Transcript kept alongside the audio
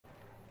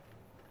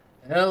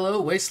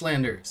Hello,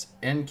 Wastelanders.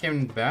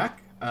 N-camon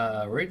back.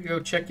 Ready to go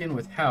check in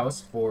with House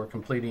for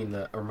completing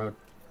the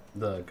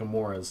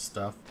Gamora's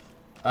stuff.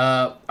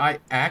 I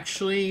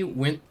actually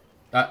went.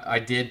 I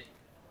did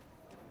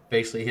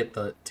basically hit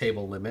the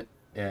table limit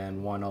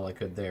and won all I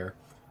could there.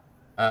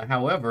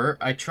 However,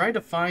 I tried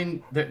to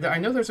find. I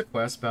know there's a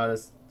quest about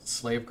a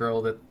slave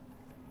girl that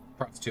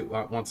prostitute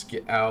wants to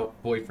get out,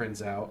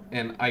 boyfriend's out,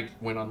 and I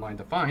went online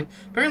to find.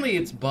 Apparently,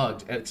 it's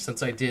bugged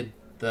since I did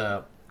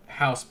the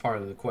house part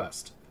of the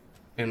quest.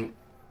 And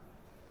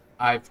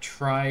I've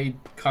tried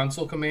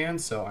console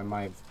commands, so I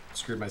might have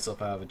screwed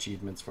myself out of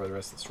achievements for the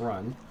rest of this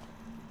run.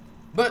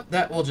 But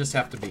that will just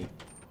have to be.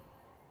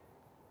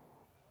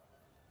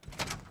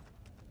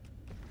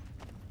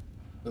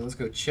 So let's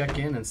go check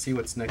in and see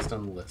what's next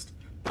on the list.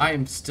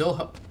 I'm still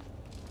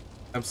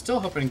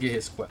hoping to get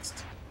his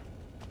quest.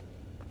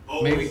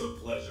 Always a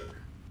pleasure.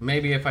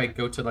 Maybe if I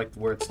go to like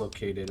where it's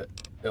located,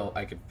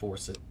 I could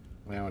force it.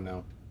 I don't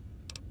know.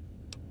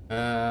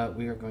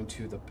 We are going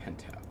to the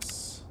penthouse.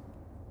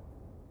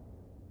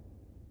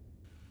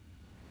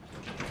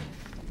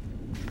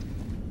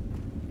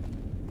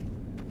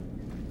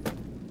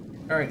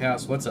 All right,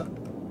 House, what's up?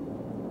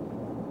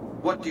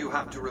 What do you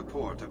have to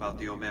report about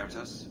the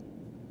Omertas?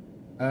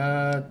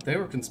 They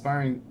were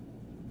conspiring.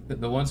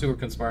 The ones who were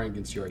conspiring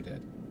against you are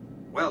dead.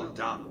 Well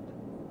done.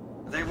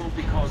 They won't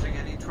be causing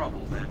any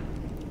trouble then.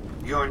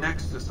 Your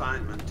next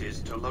assignment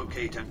is to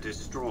locate and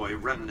destroy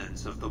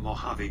remnants of the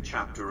Mojave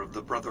chapter of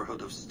the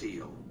Brotherhood of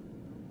Steel.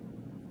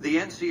 The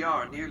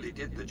NCR nearly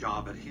did the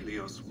job at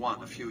Helios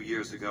 1 a few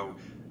years ago,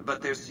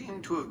 but there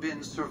seem to have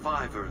been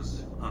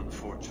survivors,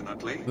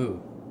 unfortunately.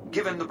 Ooh.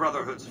 Given the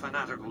Brotherhood's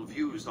fanatical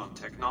views on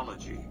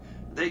technology,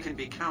 they can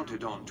be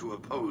counted on to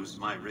oppose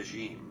my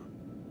regime.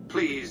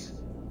 Please,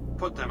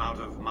 put them out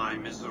of my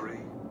misery.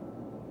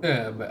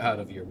 Out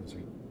of your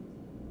misery.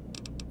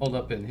 Hold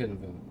up and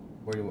hit them.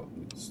 Where do you want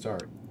me to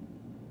start?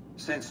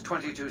 Since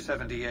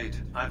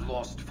 2278, I've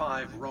lost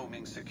 5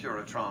 roaming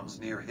Securitrons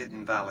near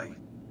Hidden Valley.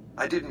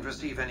 I didn't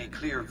receive any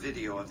clear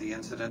video of the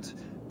incident,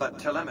 but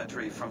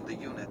telemetry from the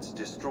units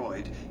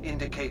destroyed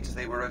indicates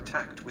they were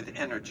attacked with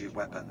energy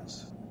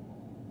weapons.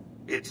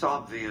 It's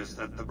obvious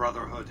that the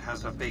Brotherhood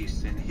has a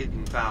base in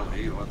Hidden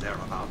Valley or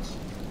thereabouts.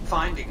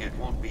 Finding it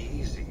won't be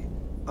easy,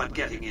 but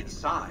getting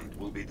inside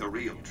will be the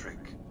real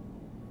trick.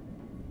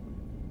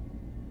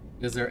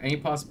 Is there any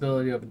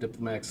possibility of a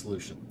diplomatic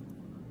solution?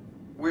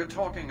 We're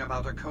talking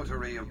about a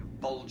coterie of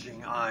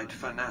bulging-eyed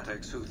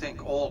fanatics who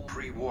think all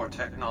pre-war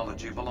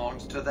technology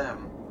belongs to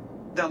them.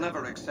 They'll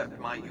never accept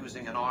my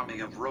using an army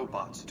of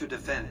robots to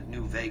defend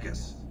New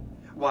Vegas.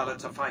 While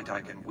it's a fight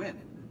I can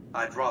win,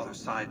 I'd rather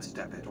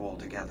sidestep it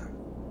altogether.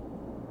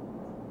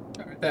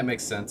 Alright, that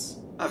makes sense.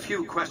 A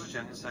few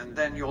questions, and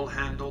then you'll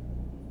handle...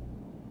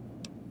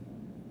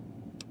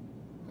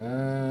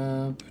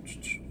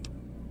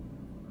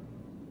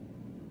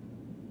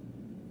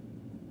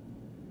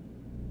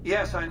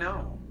 Yes, I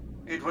know.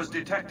 It was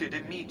detected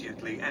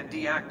immediately and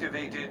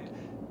deactivated,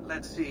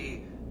 let's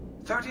see,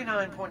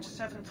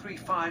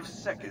 39.735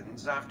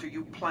 seconds after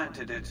you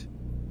planted it.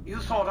 You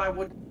thought I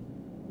would...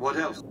 What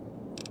else?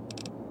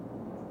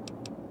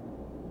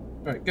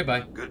 Alright,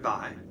 goodbye.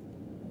 Goodbye.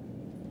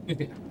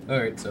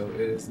 Alright, so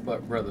it is the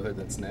Brotherhood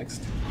that's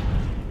next.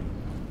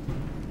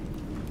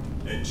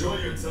 Enjoy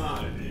your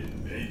time in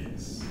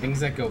Vegas.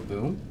 Things that go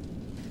boom.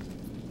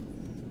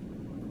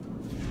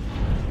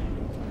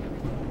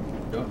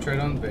 Don't tread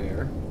on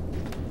bear.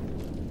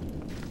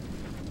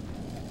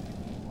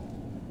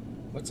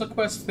 What's the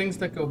quest? Things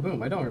that go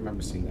boom. I don't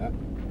remember seeing that.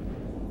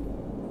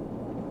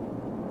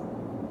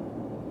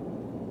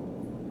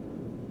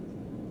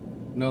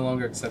 No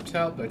longer accept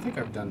help. I think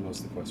I've done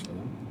most of the quests for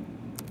them.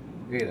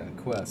 Data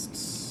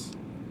quests.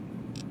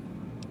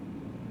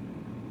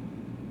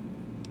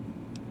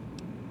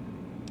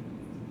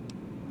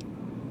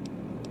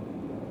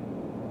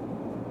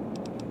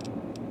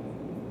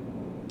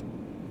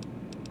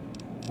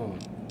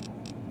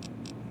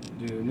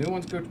 Do new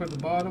ones go toward the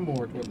bottom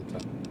or toward the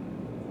top?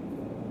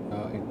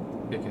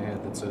 Pick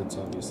ahead, so it's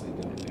obviously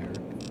down there.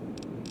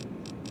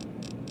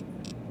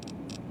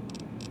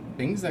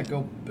 Things that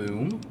go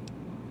boom?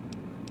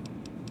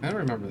 I don't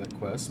remember that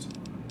quest.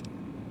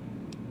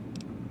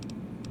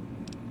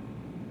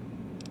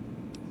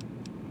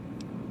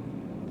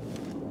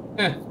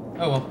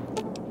 Oh well.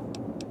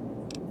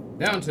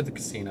 Down to the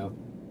casino.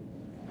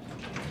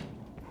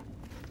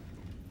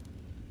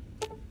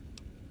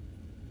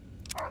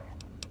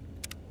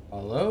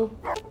 Follow?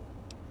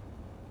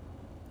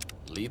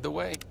 Lead the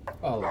way.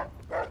 Follow.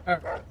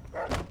 Alright.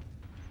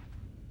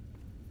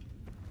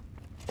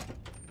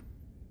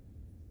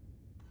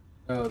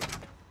 So,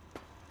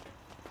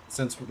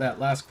 since that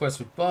last quest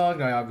was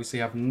bugged, I obviously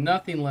have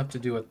nothing left to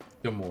do with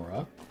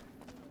Gamora.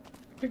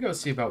 I could go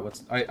see about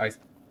what's... I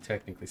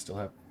technically still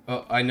have...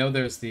 Oh, I know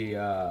there's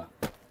the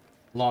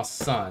Lost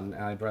Sun,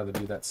 and I'd rather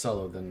do that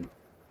solo than...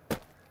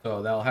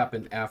 So that'll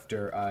happen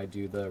after I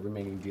do the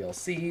remaining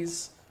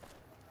DLCs.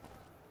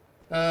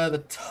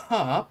 The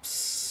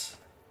tops...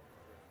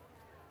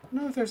 I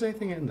don't know if there's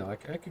anything in though. I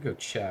could go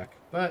check,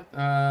 but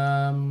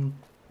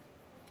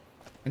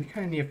And you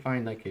kind of need to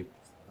find like a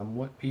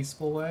somewhat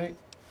peaceful way.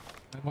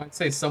 I might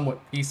say somewhat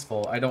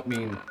peaceful. I don't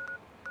mean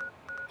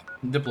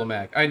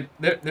diplomatic.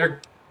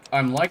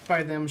 I'm liked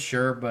by them,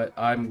 sure, but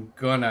I'm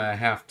gonna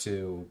have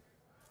to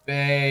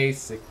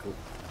basically.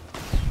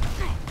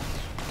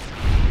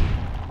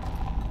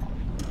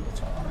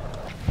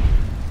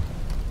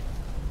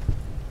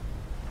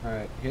 All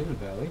right, Hidden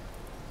Valley.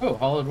 Oh,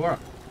 hollowed rock.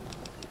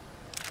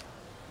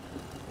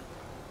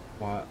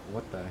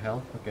 What the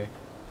hell? Okay.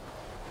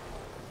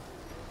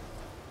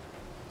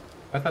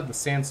 I thought the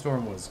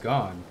sandstorm was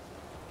gone.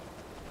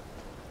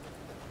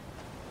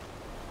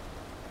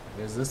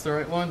 Is this the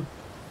right one?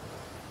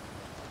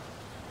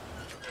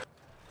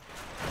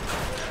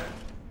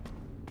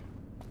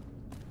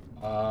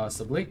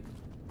 Possibly.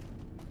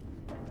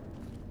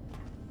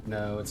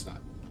 No, it's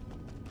not.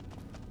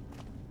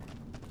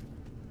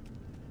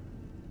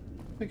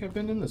 I think I've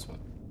been in this one.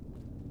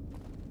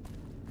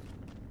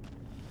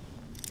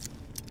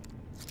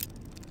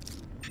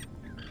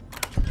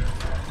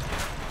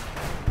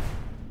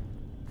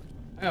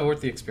 Yeah,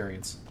 worth the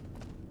experience.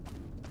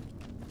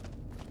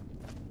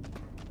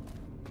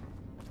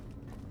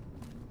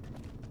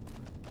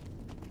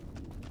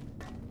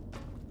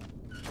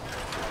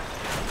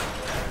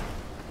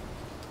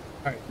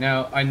 Alright,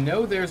 now I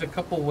know there's a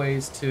couple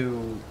ways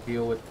to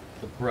deal with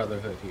the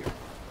Brotherhood here.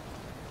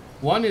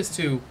 One is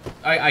to...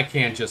 I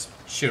can't just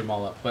shoot them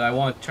all up, but I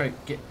want to try to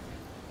get...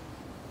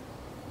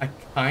 I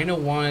kind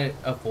of want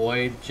to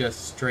avoid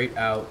just straight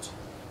out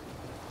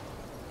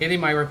hitting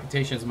my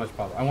reputation as much as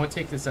possible. I want to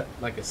take this at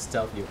like a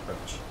stealthy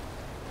approach.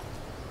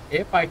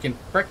 If I can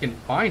frickin'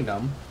 find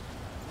them,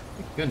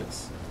 thank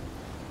goodness.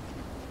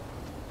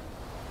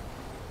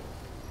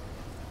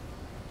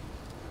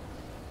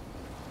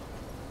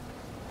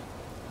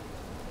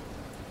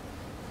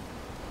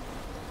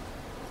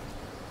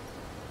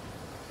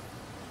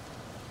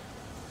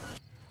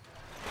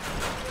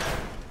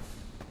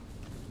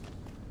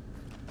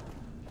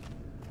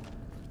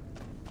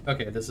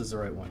 Okay, this is the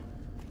right one.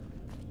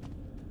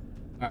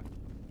 Alright.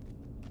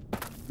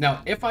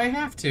 Now, if I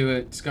have to,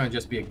 it's going to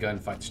just be a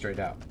gunfight straight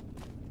out.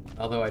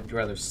 Although I'd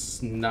rather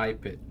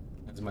snipe it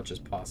as much as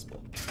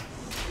possible.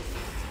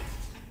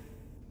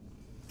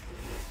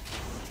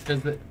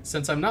 Because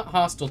since I'm not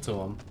hostile to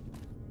them,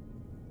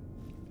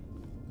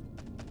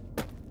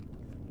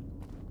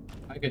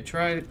 I could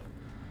try...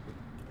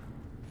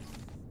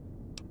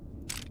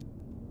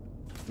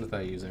 If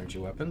I use energy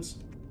weapons.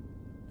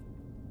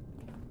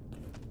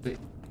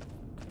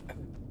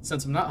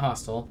 Since I'm not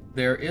hostile,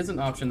 there is an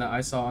option that I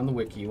saw on the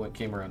wiki when it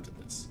came around to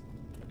this.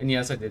 And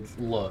yes, I did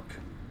look,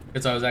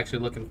 because I was actually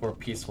looking for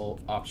peaceful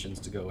options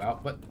to go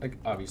out, but like,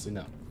 obviously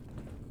no.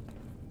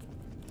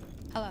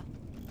 Hello.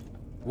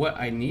 What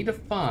I need to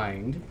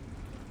find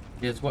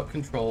is what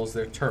controls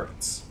their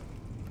turrets.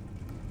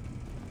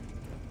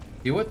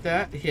 Deal with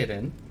that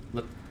hidden.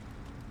 Let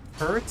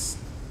turrets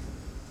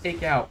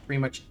take out pretty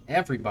much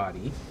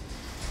everybody,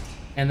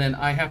 and then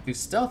I have to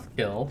stealth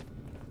kill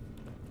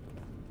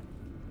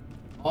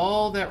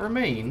all that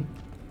remain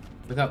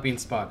without being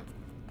spotted.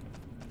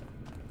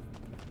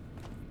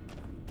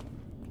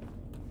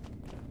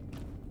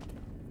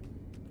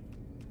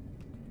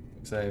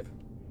 Save.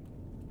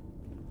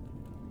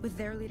 With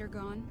their leader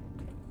gone,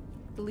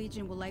 the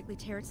Legion will likely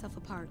tear itself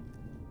apart.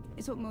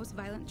 It's what most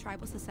violent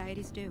tribal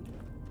societies do.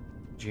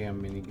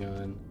 Jam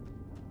minigun.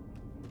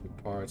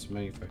 Parts,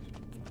 manufacturing.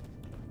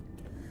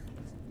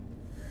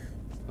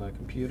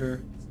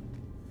 Computer.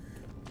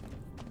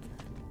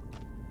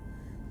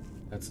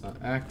 That's not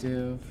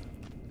active.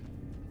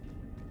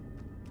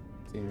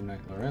 Senior Knight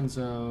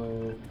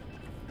Lorenzo.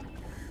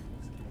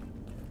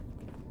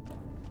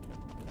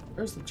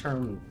 Where's the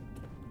terminal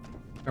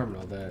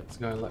that's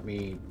going to let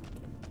me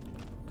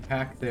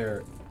hack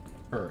their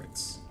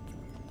turrets?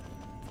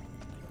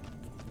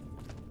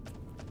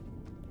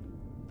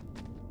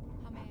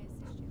 How may I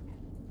assist you?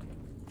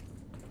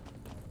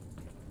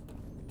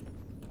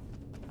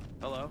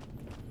 Hello?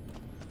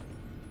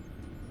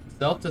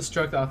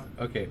 Self-destruct off.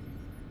 Okay.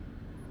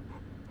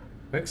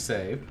 Quick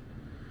save.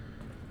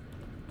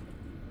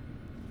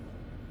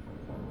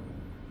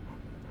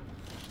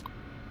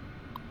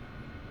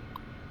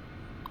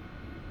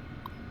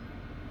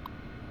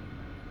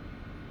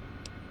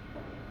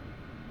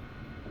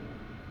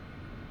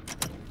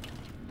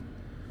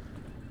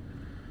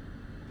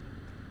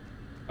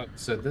 Oh,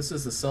 so this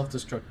is the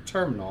self-destruct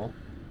terminal,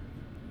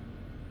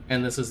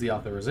 and this is the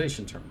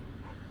authorization terminal.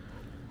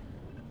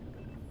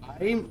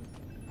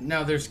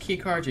 Now there's key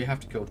cards you have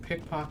to go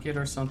pickpocket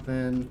or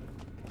something.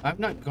 I'm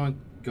not going to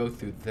go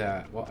through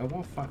that. Well, I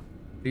won't find...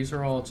 These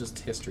are all just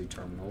history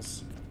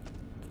terminals.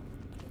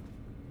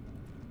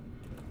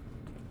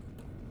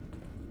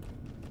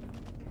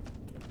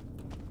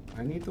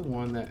 I need the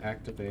one that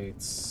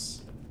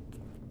activates...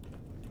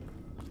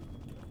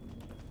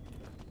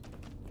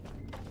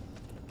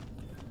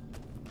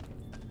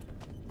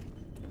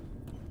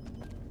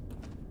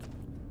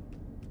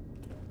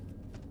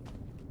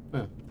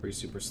 Free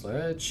super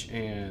sledge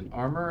and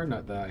armor.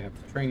 Not that I have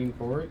the training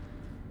for it.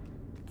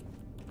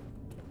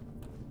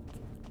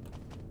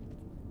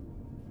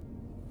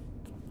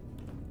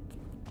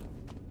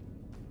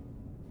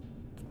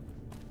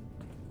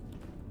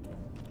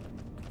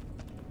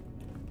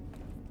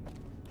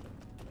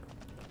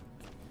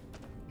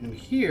 And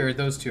here,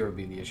 those two would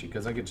be the issue,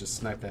 because I could just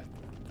snipe that.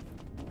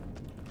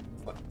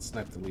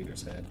 Snipe the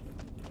leader's head.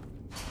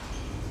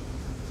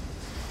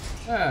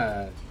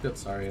 Ah, feel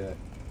sorry.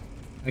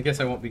 I guess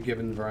I won't be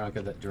giving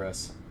Veronica that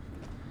dress.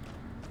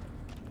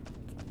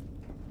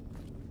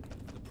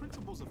 The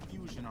principles of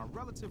fusion are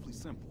relatively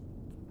simple.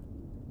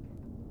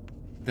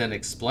 Then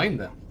explain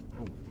them.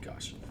 Oh my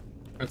gosh.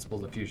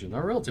 Principles of fusion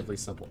are relatively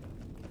simple.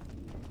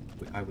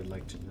 I would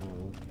like to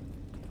know.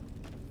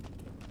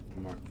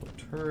 Mark for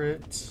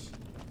turret.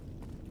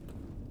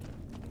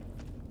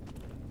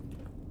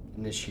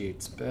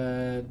 Initiates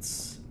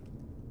beds.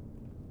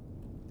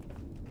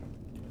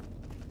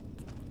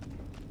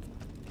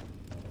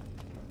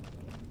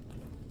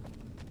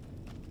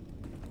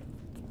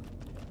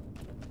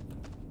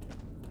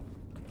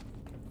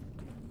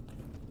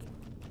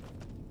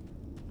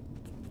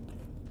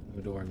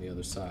 No door on the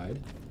other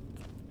side.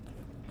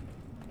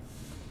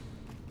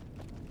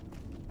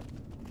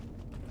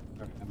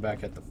 Alright, I'm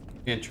back at the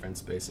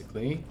entrance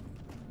basically.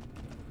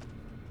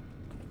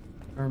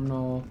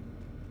 Terminal.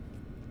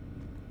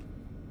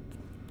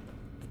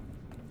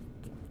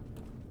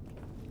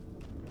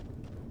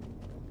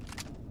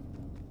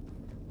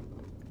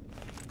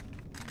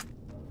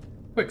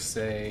 Quick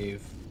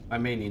save. I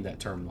may need that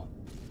terminal.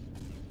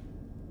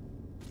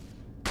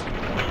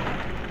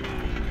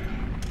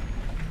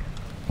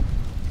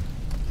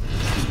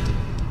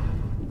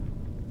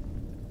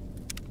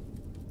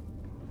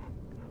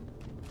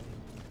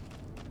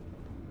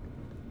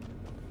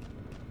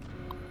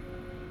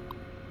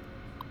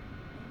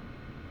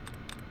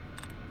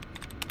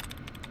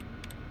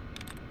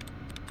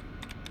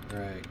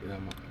 Right,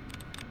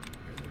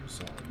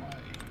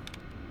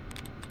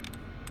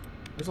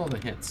 Where's all the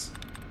hints?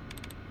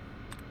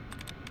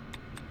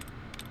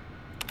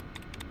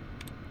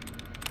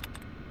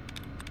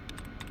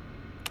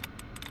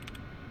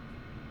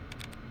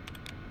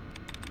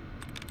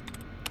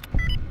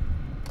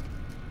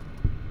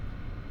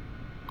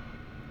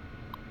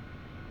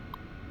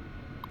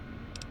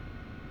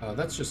 Oh,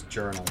 that's just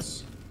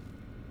journals.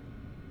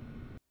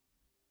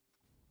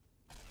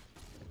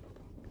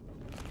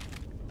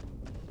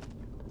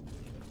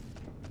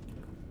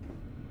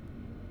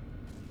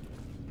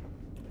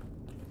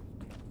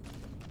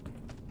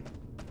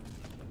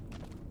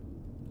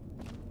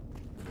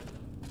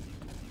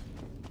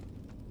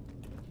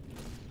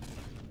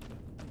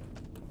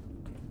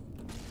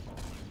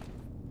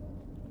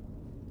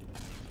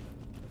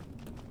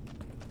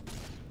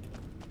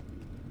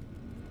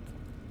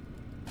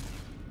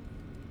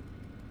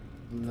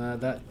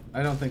 Nah,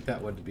 I don't think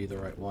that would be the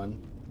right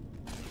one.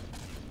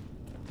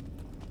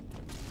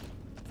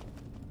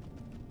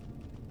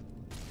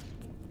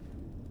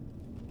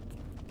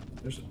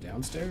 There's a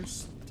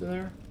downstairs to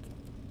there?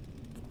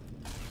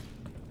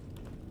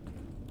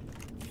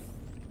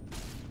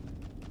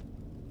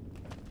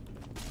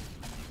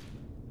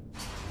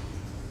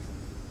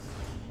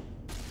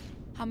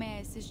 How may I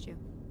assist you?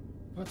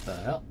 What the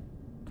hell?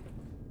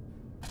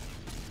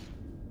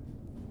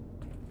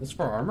 This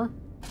for armor?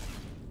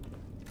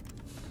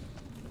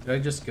 Did I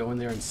just go in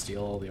there and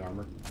steal all the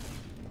armor?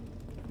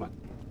 Come on.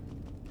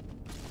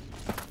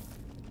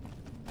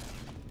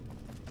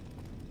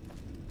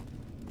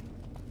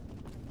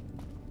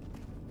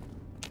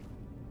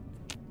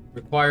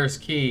 Requires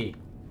key.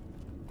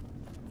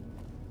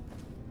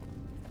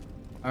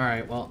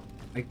 Alright, well,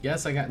 I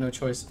guess I got no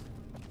choice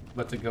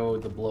but to go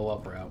the blow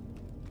up route.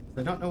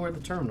 I don't know where the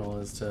terminal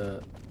is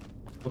to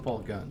flip all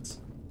guns.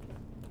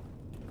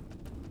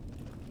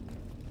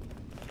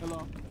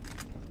 Hello.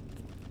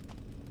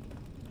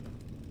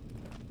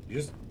 You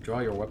just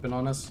draw your weapon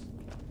on us?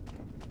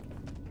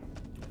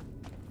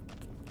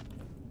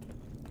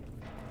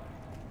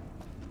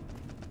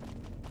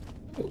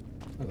 Oh,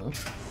 hello.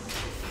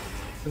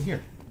 What's in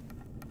here?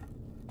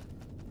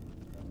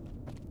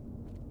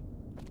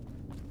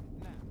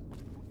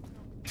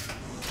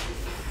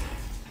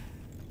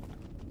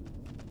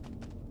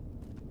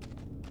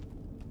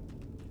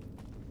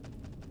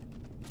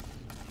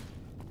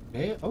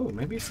 Hey, oh,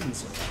 maybe it's in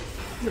this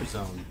other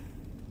zone.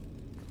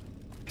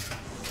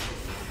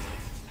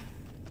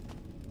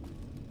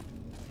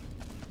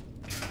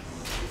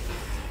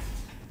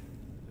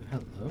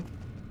 Hello.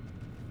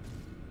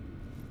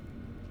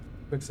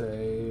 Quick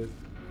save.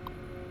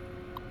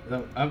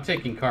 No, I'm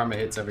taking karma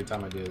hits every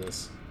time I do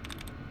this.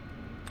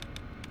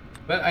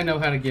 But I know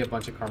how to get a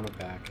bunch of karma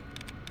back.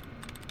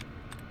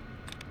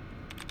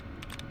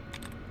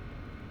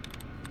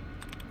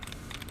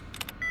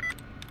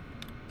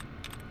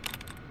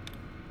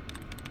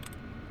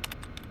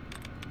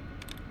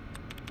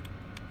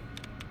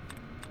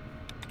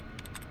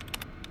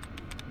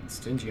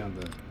 Stingy on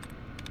the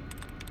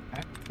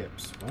pack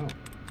tips. Wow.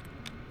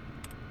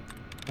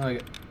 I like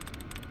it.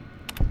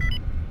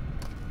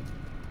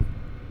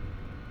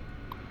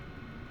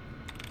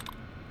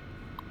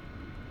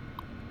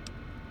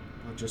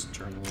 I'll just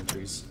journal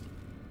entries.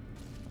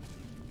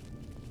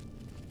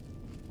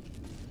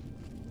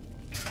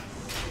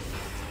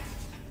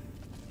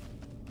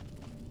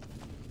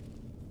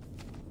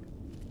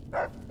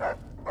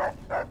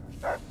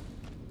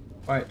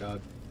 Quiet,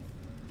 dog.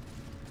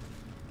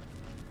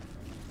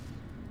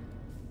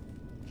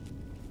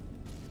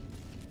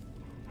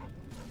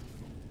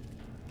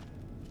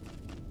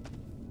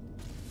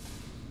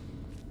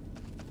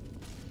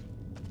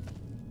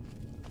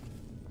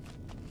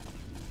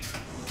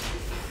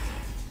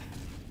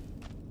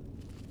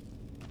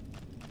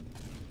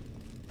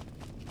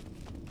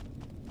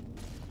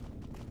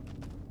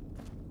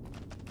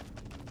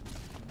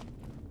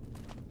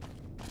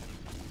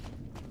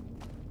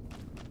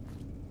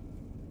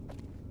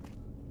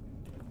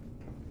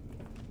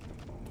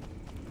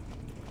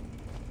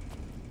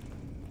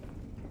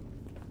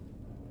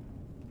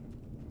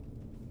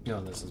 No,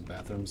 this is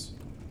bathrooms.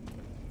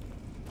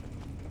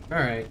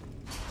 Alright.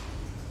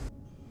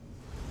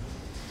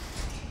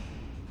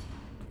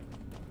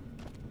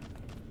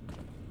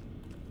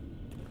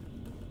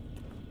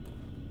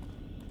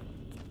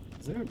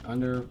 Is there an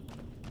under...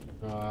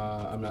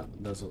 I'm not...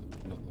 Those are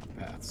no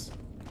paths.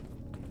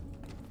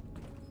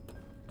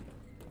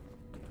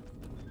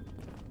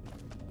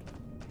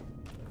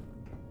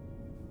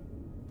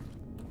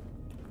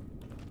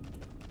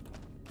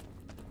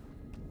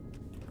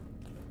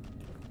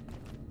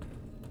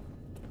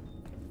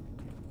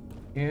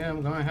 Yeah,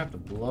 I'm gonna have to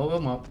blow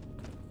them up.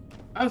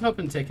 I was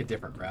hoping to take a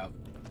different route.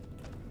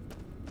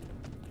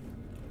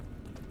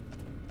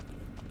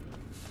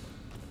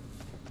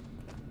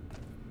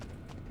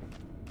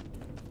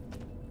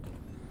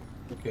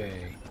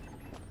 Okay.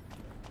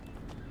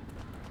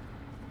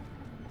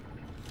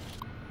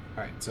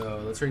 Alright,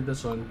 so let's read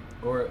this one.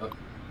 Or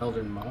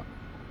Elder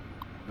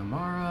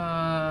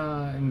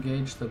Namara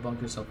engaged the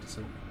bunker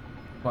self-defense.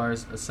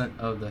 Requires assent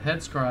of the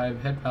head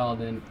scribe, head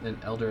paladin, and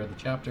elder of the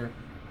chapter.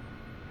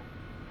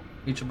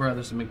 Each of the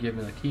brothers have been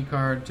given a key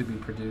card to be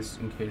produced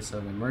in case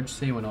of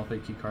emergency. When all 3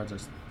 key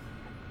cards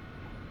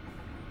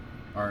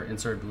are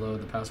inserted below,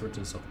 the password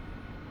to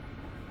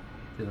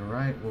the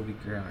right will be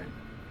granted.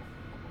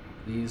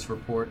 Please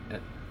report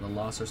at the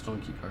lost or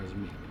stolen key cards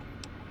immediately.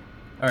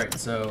 Alright,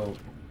 so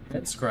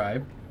head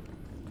scribe.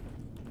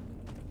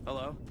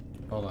 Hello?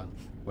 Hold on.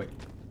 Wait.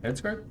 Head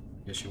scribe?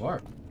 Yes, you are.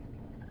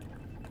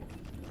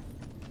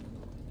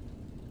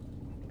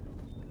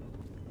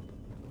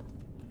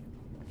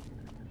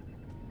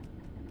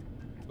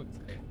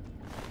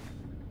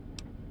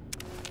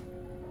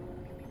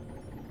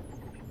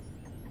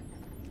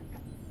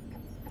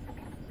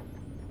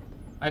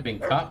 I've been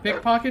caught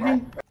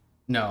pickpocketing?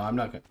 No, I'm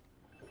not gonna.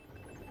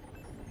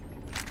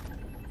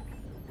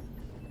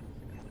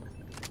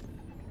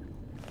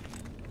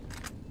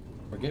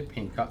 Forget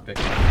being caught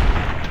pickpocketing.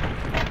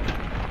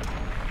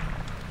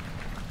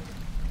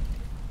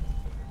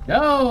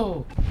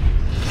 No!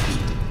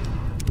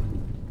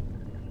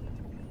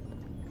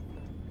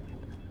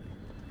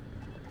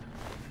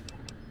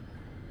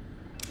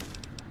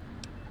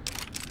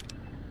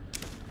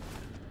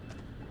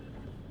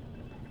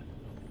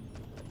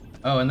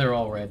 Oh, and they're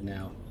all red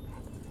now.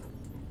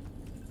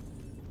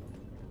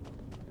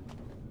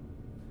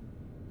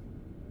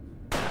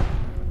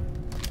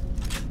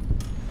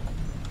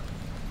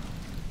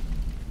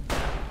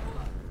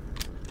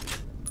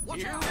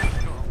 Watch out!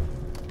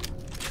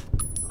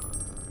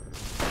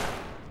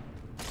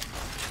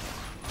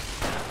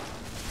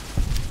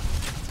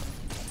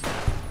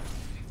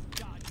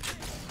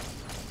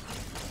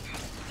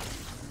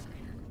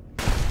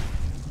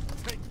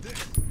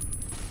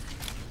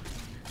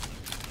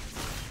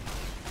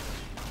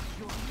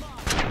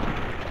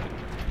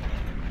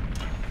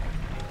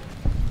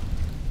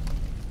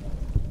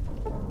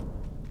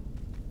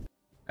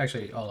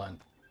 Actually, hold on.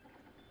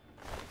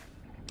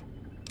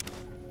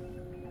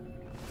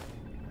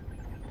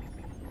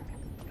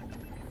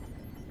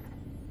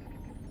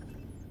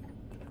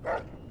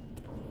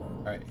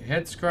 Alright,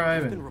 head scribe.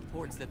 There have been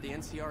reports that the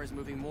NCR is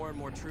moving more and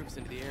more troops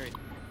into the area.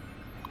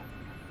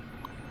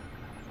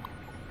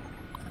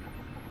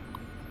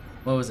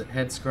 What was it?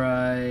 Head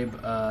scribe,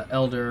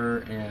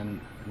 elder, and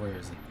where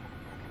is it?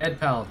 Head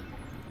paladin.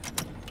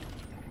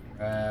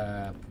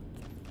 Crap.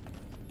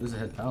 Who's the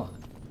head paladin?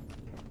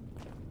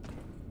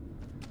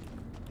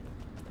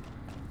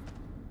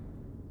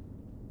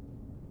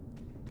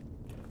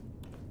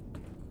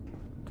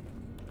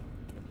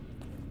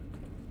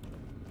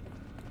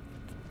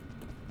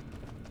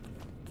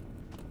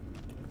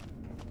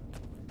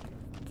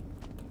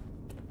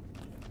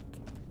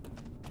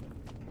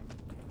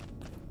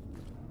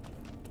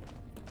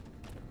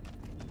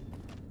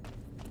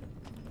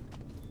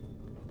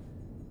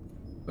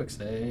 Quick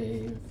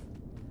save.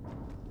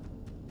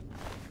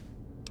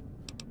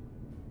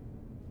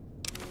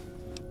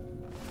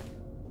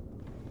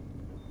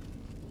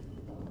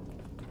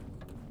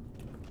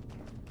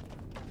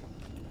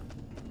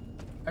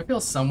 I feel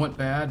somewhat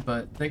bad,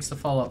 but thanks to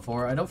Fallout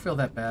 4, I don't feel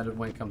that bad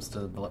when it comes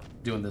to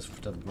doing this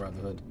to the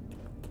Brotherhood.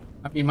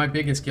 I mean, my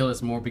biggest guilt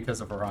is more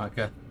because of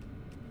Veronica.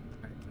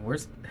 Right,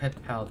 where's Head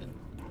Paladin?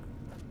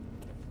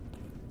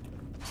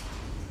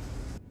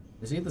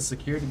 Is he the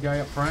security guy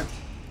up front?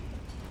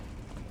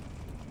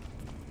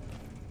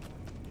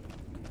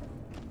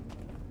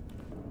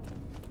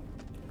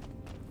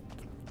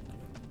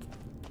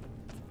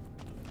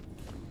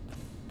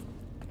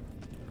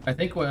 I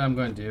think what I'm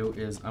going to do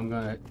is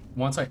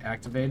once I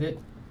activate it,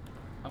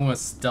 I'm going to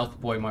stealth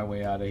boy my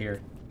way out of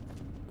here.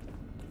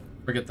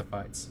 Forget the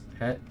fights.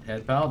 Head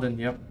paladin,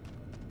 yep.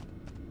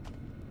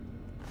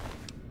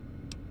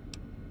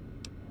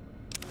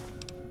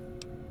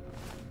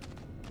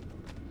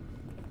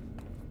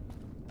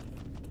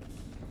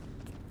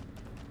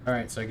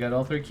 Alright, so I got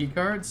all 3 key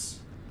cards.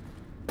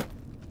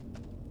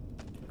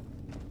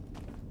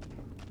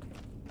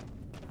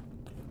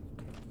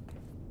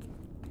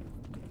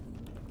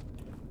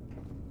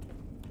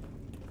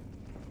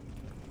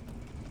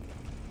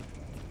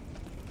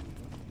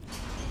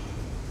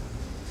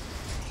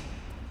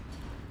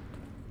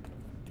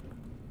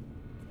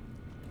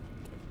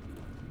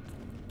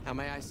 How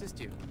may I assist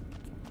you?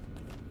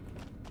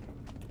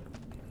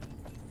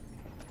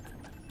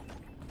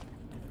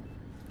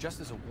 Just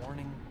as a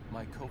warning,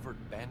 my covert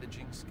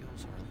bandaging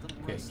skills are a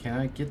little Okay, rusty. can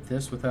I get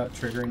this without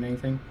triggering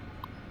anything?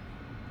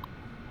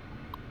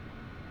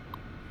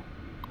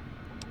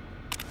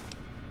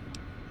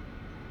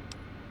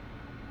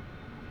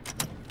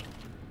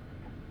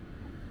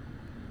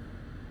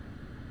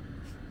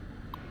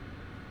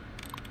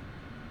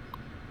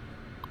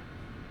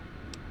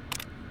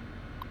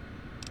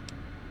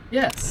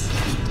 Yes.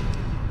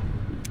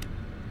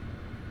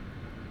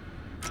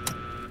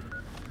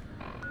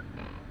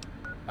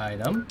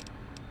 Item.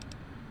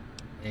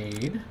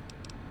 Aid.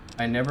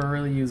 I never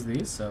really use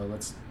these, so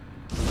let's...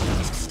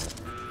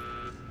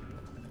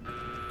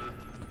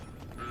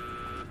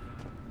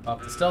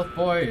 Pop the stealth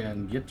boy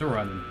and get to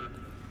running.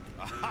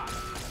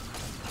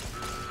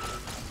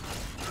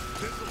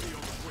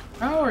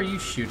 How are you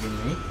shooting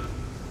me?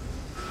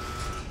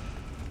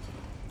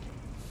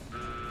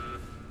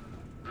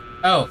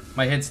 Oh,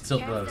 my head still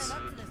glows.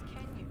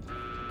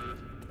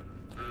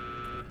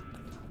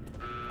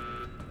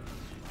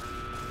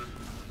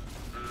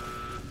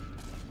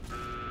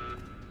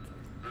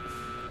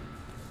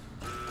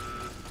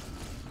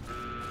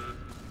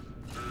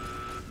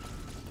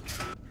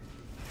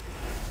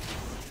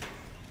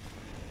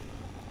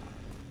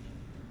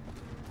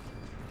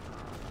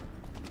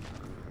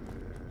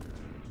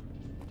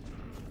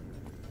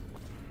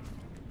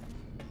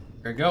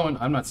 They're going.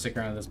 I'm not sticking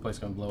around. This place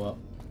gonna blow up.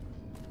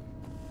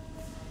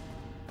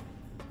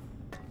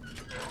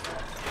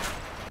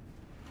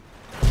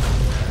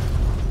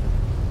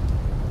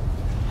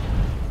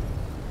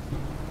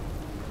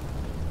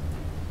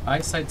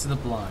 Eyesight to the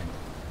blind.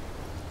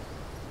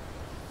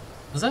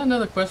 Was that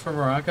another quest for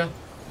Veronica?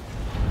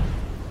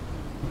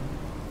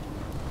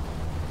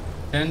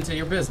 Tend to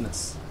your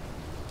business.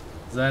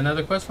 Is that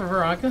another quest for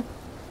Veronica?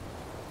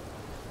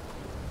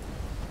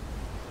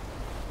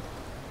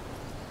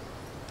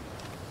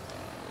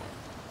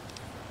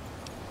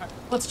 Right,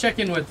 let's check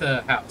in with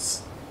the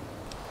house.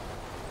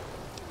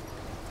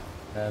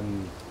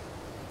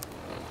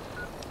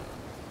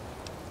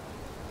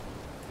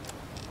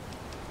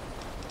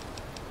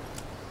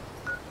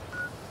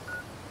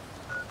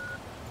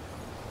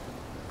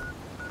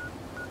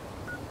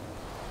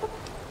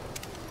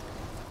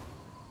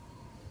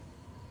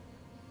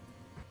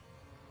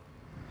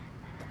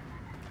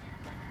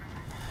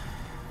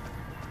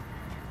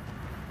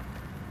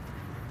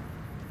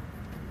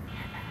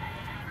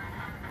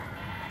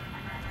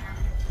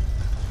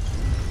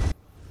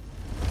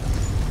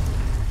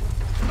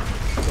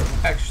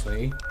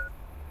 Actually,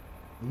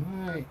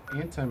 my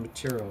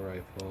anti-material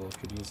rifle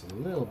could use a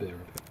little bit of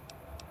repair.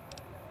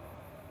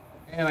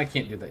 And I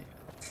can't do that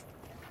yet.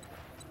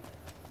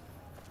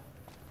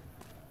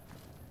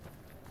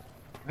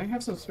 I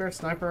have some spare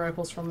sniper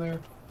rifles from there.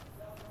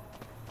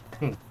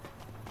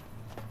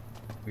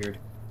 Weird.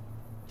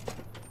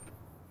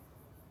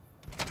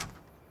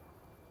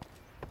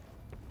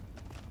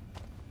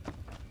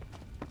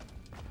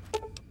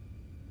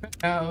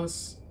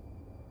 House.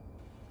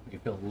 You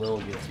feel a little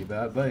guilty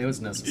about it, but it was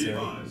Be necessary.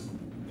 advised,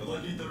 the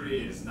Lucky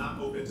 38 is not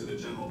open to the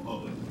general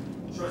public.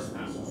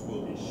 Trespassers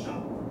will be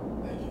shot.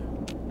 Thank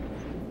you.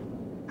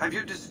 Have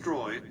you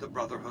destroyed the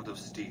Brotherhood of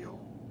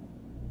Steel?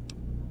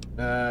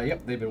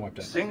 Yep, they've been wiped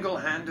out.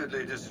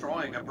 Single-handedly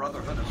destroying a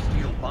Brotherhood of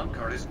Steel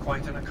bunker is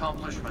quite an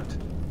accomplishment.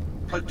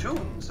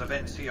 Platoons of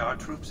NCR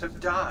troops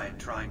have died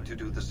trying to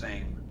do the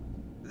same.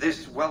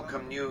 This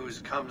welcome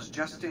news comes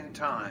just in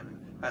time,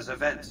 as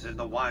events in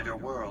the wider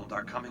world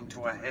are coming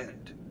to a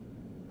head.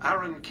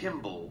 Aaron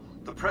Kimball,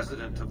 the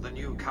president of the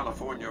new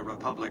California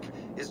Republic,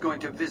 is going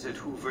to visit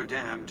Hoover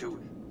Dam to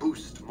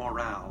boost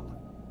morale.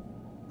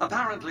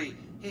 Apparently,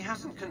 he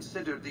hasn't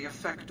considered the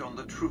effect on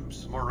the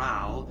troops'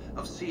 morale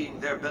of seeing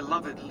their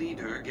beloved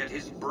leader get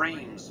his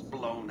brains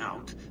blown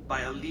out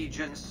by a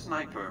Legion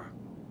sniper.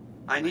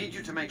 I need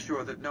you to make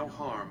sure that no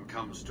harm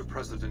comes to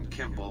President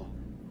Kimball.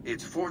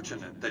 It's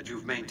fortunate that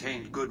you've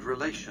maintained good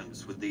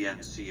relations with the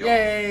NCO.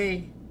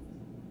 Yay!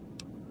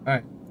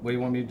 Alright, what do you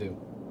want me to do?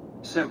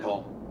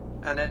 Simple.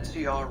 An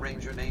NCR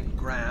ranger named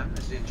Graham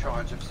is in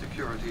charge of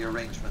security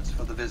arrangements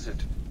for the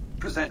visit.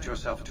 Present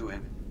yourself to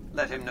him.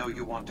 Let him know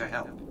you want to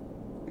help.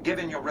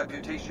 Given your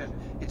reputation,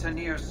 it's a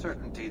near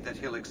certainty that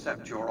he'll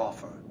accept your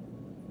offer.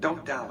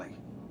 Don't dally.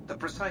 The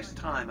precise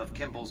time of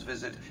Kimball's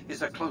visit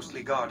is a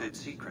closely guarded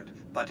secret,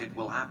 but it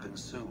will happen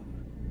soon.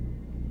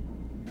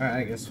 Alright,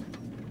 I guess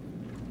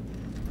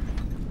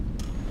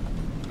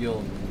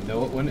you'll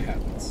know it when it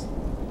happens.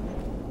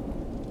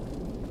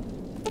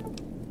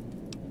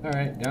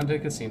 Alright, down to the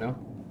casino.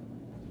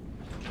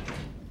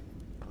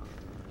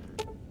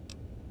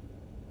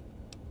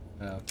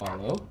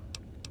 Follow.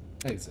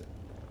 Exit.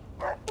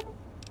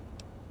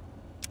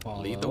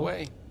 Follow. Lead the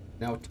way.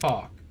 Now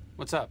talk.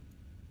 What's up?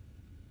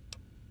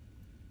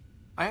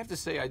 I have to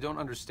say I don't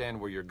understand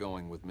where you're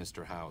going with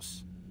Mr.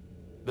 House.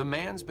 The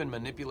man's been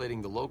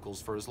manipulating the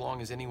locals for as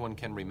long as anyone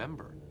can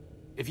remember.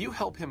 If you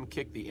help him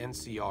kick the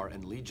NCR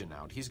and Legion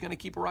out, he's going to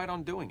keep right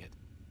on doing it.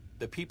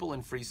 The people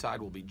in Freeside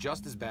will be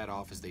just as bad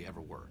off as they ever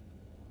were.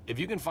 If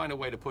you can find a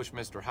way to push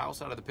Mr.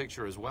 House out of the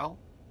picture as well,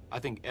 I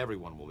think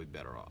everyone will be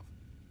better off.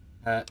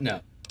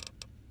 No.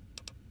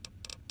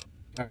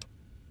 Alright.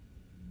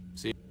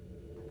 See?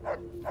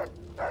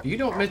 You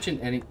don't mention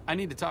any... I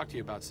need to talk to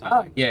you about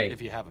something. Yay.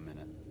 If you have a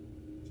minute.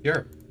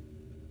 Sure.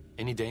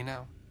 Any day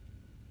now?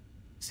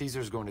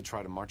 Caesar's going to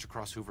try to march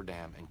across Hoover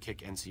Dam and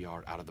kick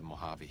NCR out of the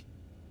Mojave.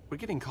 We're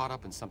getting caught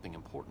up in something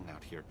important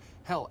out here.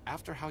 Hell,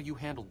 after how you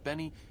handled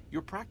Benny,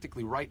 you're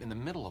practically right in the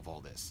middle of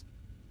all this.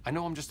 I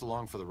know I'm just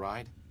along for the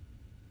ride,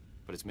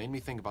 but it's made me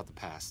think about the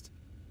past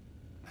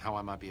and how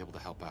I might be able to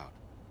help out.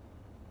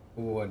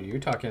 What are you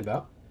talking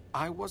about?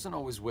 I wasn't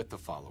always with the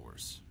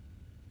followers,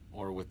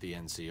 or with the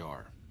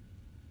NCR.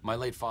 My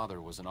late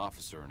father was an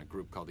officer in a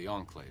group called the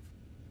Enclave,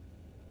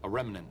 a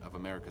remnant of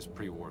America's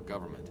pre-war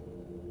government.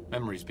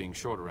 Memories being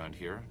short around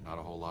here, not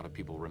a whole lot of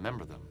people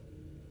remember them.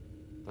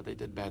 But they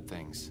did bad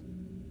things.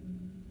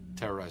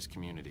 Terrorized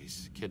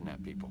communities,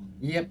 kidnapped people.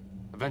 Yep.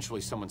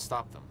 Eventually someone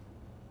stopped them.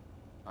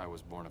 I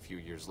was born a few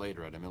years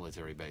later at a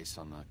military base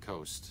on the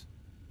coast,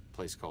 a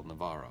place called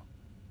Navarro.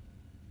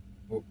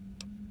 Oh.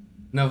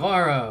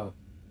 Navarro!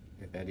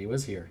 If Eddie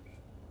was here.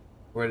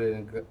 Where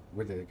did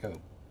it go?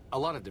 A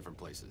lot of different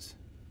places.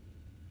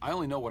 I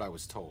only know what I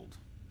was told.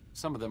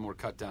 Some of them were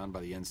cut down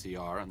by the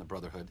NCR and the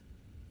Brotherhood.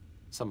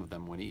 Some of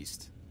them went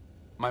east.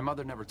 My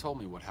mother never told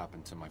me what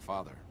happened to my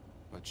father,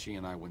 but she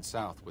and I went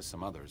south with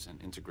some others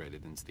and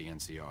integrated into the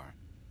NCR.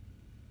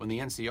 When the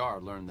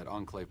NCR learned that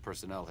Enclave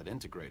personnel had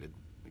integrated,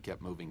 we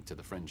kept moving to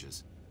the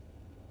fringes.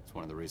 It's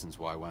one of the reasons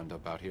why I wound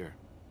up out here.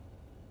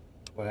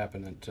 What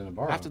happened to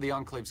Navarro? After the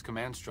Enclave's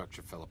command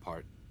structure fell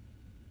apart,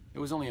 it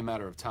was only a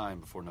matter of time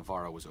before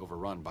Navarro was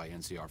overrun by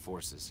NCR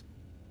forces.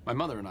 My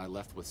mother and I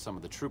left with some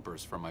of the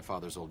troopers from my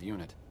father's old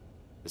unit,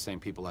 the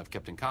same people I've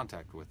kept in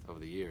contact with over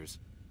the years.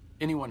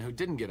 Anyone who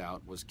didn't get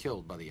out was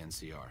killed by the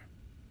NCR.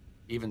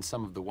 Even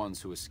some of the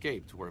ones who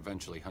escaped were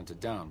eventually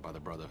hunted down by the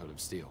Brotherhood of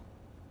Steel.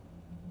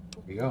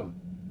 Where you going?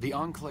 The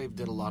Enclave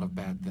did a lot of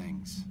bad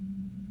things,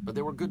 but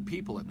there were good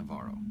people at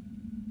Navarro.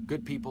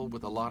 Good people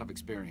with a lot of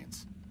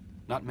experience.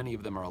 Not many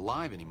of them are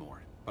alive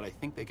anymore, but I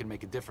think they can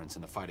make a difference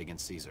in the fight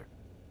against Caesar.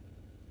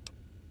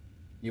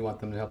 You want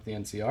them to help the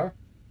NCR?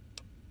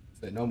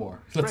 Say no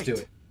more. Let's do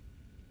it.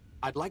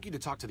 I'd like you to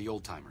talk to the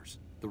old-timers,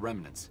 the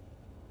remnants.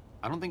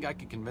 I don't think I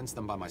could convince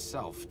them by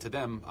myself. To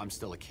them, I'm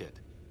still a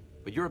kid.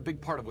 But you're a big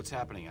part of what's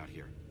happening out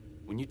here.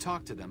 When you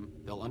talk to them,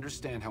 they'll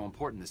understand how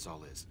important this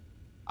all is.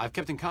 I've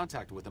kept in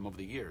contact with them over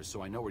the years,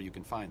 so I know where you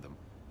can find them.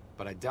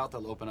 But I doubt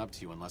they'll open up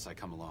to you unless I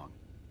come along.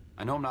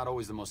 I know I'm not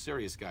always the most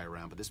serious guy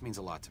around, but this means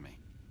a lot to me.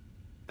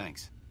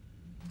 Thanks.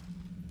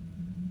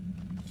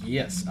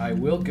 Yes, I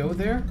will go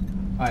there.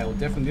 I will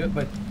definitely do it,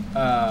 but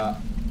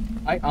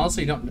I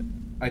honestly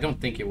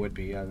don't think it would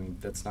be. I mean,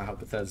 that's not how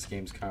Bethesda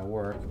games kind of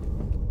work.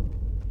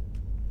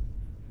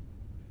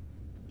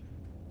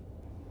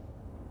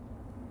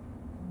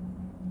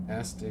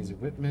 Ask Daisy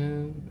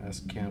Whitman.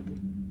 Ask Campbell.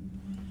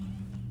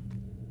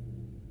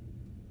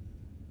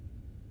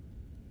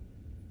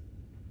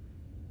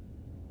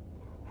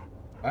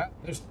 Wow,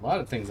 there's a lot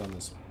of things on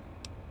this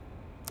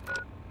one.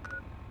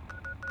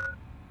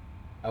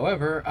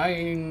 However,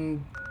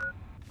 I'm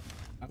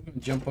going to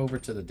jump over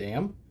to the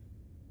dam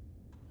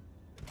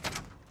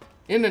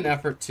in an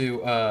effort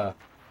to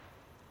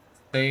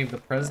save the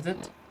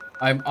president.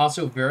 I'm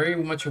also very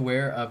much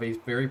aware of a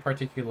very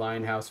particular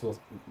line House will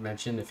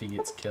mention if he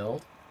gets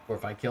killed, or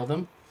if I kill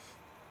him,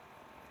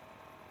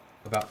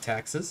 about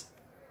taxes.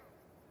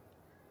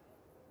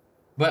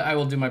 But I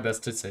will do my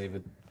best to save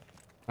it.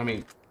 I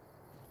mean,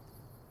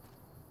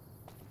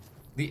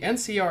 the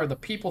NCR, the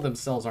people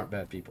themselves aren't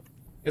bad people.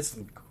 It's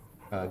the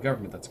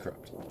government that's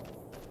corrupt.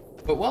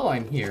 But while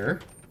I'm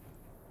here,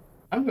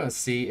 I'm going to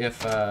see if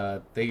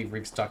they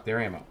restock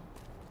their ammo.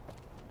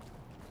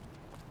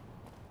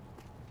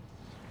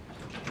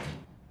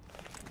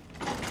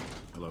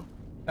 Hello?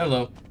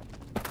 Hello.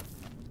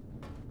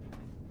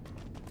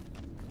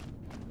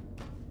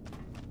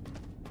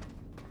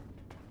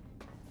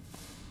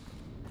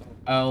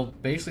 I'll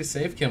basically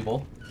save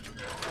Kimball,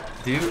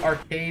 do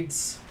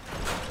Arcade's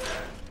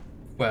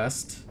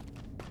quest,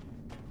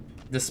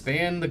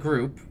 disband the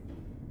group,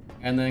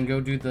 and then go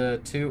do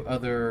the 2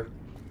 other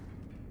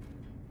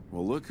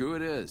Well, look who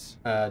it is.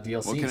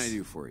 DLCs. What can I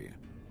do for you?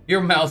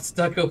 Your mouth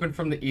stuck open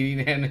from the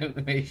eating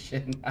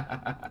animation.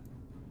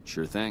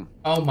 Sure thing.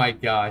 Oh my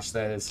gosh,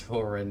 that is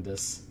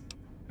horrendous.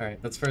 Alright,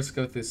 let's first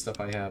go through stuff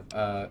I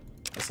have.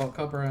 Assault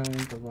copper,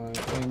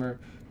 flamer.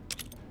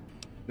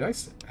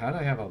 How do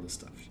I have all this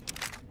stuff?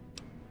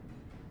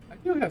 I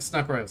do have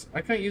sniper rifles.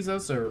 I can't use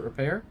those to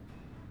repair?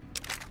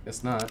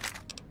 Guess not.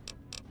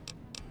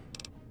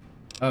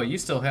 Oh, you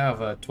still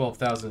have a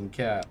 12,000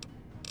 cap.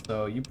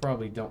 So you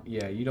probably don't,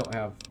 yeah, you don't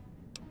have,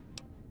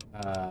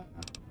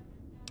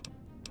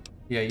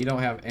 yeah, you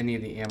don't have any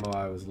of the ammo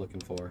I was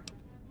looking for.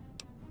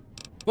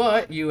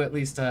 But you at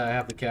least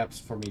have the caps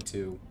for me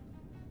to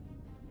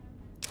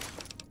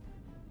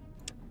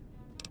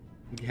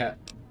get,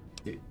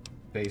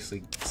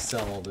 basically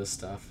sell all this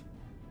stuff.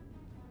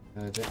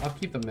 I'll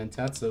keep the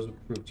mentats, those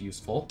proved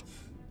useful.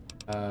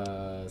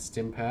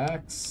 Stim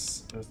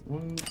packs. There's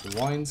one. The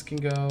wines can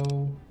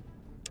go.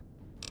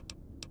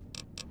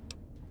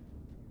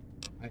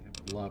 I have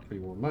a lot of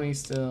pre-war money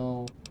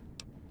still.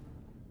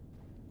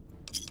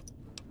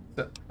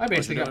 So I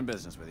basically got doing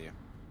business with you.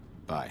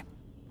 Bye.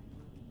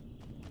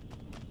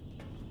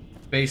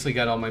 Basically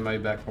got all my money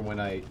back from when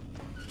I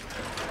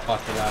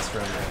bought the last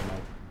round of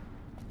ammo.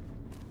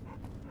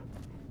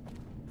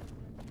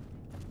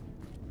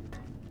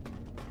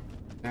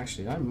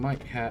 Actually, I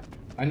might have.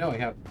 I know I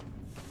have.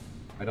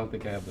 I don't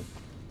think I have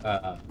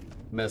the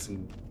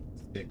medicine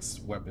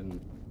sticks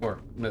weapon or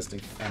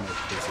medicine ammo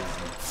cases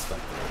and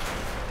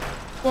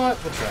stuff.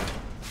 But we'll try.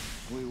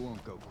 We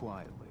won't go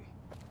quietly.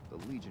 The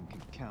Legion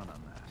can count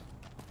on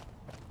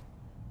that.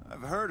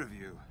 I've heard of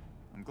you.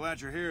 I'm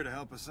glad you're here to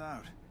help us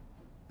out.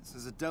 This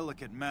is a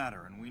delicate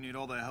matter, and we need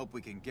all the help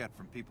we can get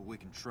from people we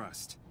can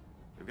trust.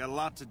 We've got a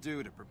lot to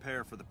do to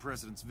prepare for the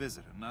President's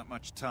visit, and not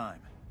much time.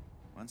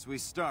 Once we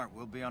start,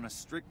 we'll be on a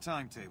strict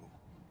timetable.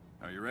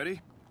 Are you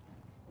ready?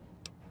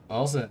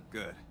 All set.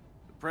 Good.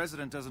 The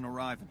President doesn't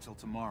arrive until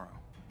tomorrow.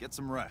 Get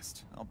some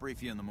rest. I'll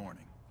brief you in the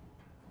morning.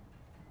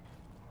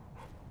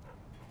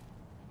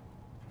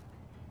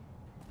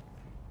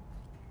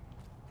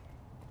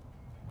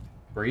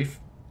 Brief.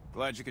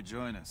 Glad you could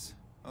join us.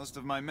 Most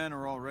of my men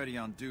are already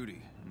on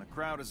duty, and the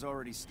crowd has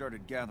already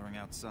started gathering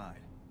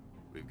outside.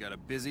 We've got a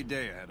busy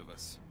day ahead of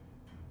us.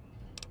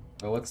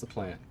 Oh, what's the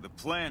plan? The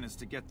plan is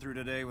to get through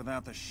today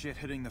without the shit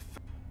hitting the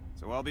fan.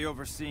 So I'll be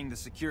overseeing the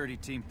security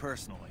team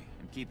personally,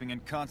 and keeping in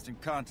constant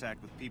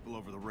contact with people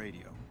over the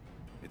radio.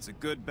 It's a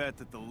good bet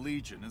that the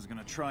Legion is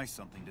gonna try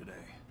something today,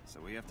 so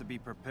we have to be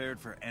prepared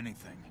for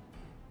anything.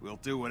 We'll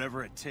do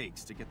whatever it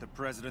takes to get the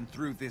President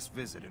through this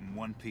visit in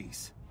one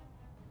piece.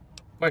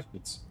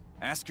 Questions.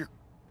 Ask your...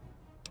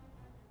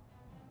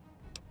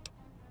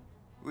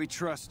 We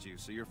trust you,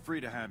 so you're free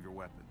to have your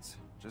weapons.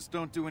 Just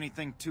don't do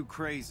anything too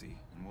crazy,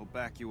 and we'll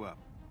back you up.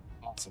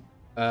 Awesome.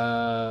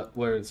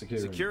 Where is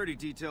security? Security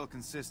detail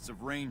consists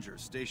of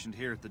rangers stationed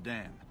here at the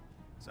dam.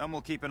 Some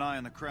will keep an eye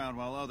on the crowd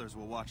while others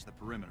will watch the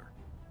perimeter.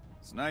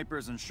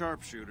 Snipers and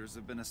sharpshooters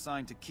have been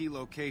assigned to key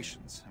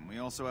locations, and we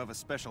also have a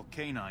special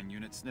canine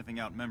unit sniffing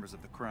out members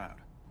of the crowd.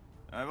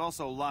 I've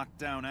also locked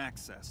down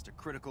access to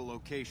critical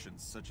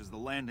locations, such as the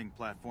landing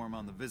platform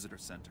on the visitor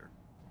center.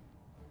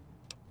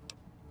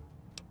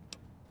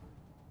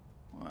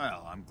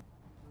 Well, I'm...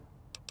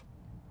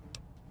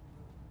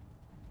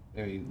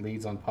 Any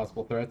leads on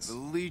possible threats? The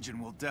Legion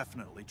will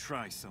definitely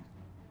try some.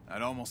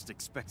 I'd almost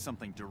expect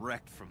something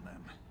direct from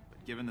them.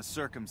 But given the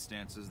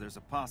circumstances, there's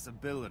a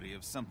possibility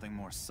of something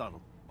more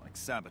subtle, like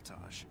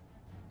sabotage.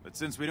 But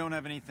since we don't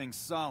have anything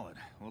solid,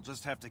 we'll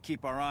just have to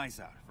keep our eyes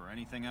out for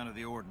anything out of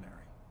the ordinary.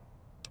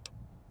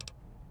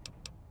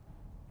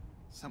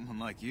 Someone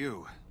like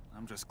you,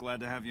 I'm just glad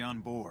to have you on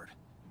board.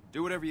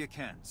 Do whatever you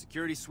can.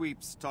 Security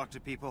sweeps, talk to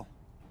people.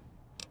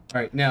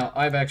 Alright, now,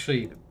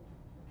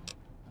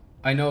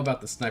 I know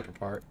about the sniper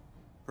part.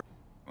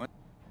 What?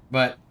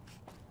 But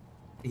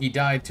he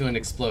died to an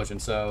explosion,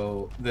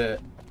 so there's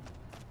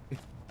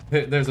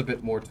a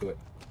bit more to it.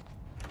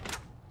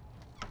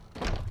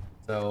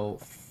 So,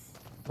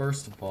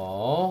 first of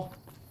all...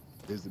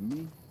 Is it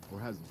me, or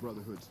has the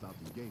Brotherhood stopped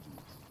engaging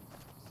us?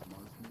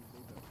 Smartest move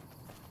they've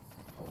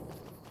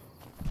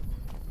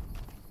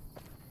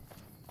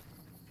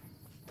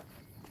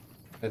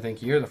ever. I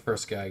think you're the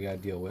first guy I gotta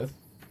deal with.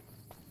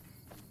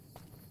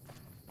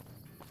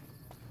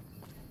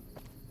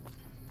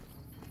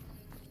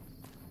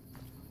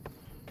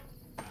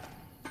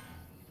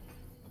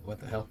 What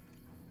the hell?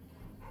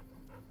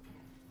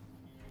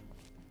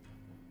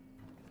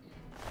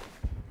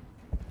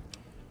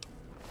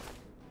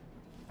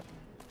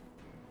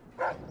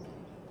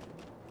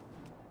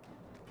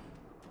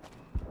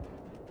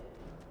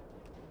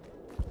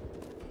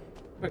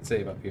 Quick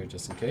save up here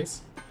just in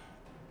case.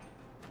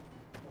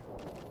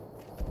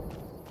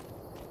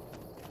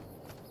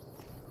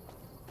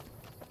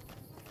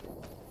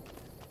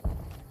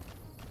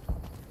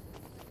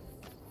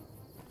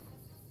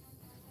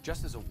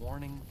 Just as a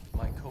warning,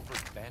 my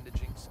covert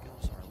bandaging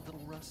skills are a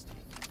little rusty.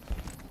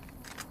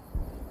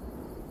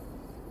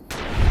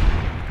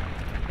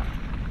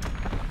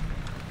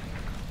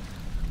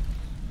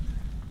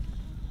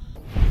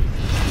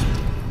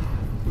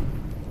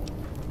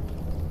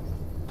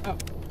 Oh.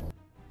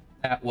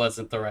 That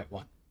wasn't the right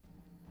one.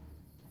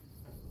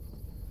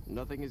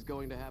 Nothing is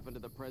going to happen to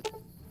the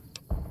president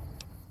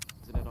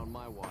on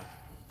my watch.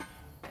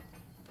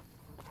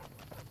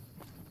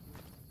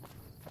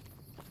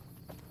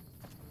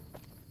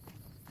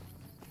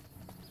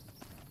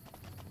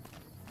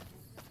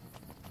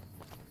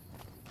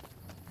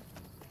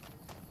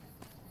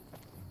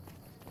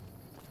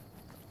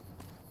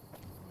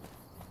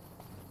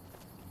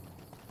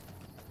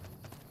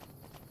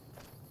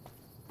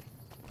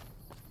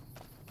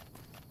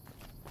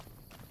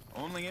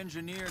 Only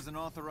engineers and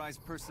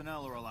authorized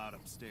personnel are allowed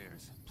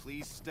upstairs.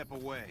 Please step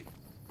away.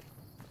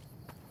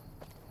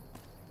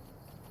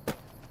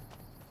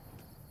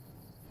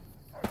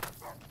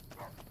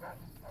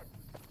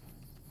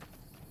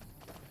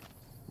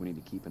 We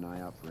need to keep an eye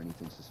out for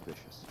anything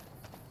suspicious.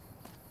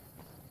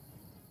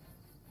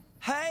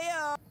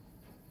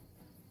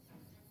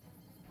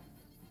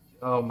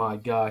 Oh my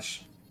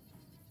gosh.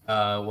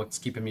 What's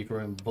keeping me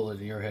from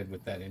bulleting your head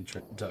with that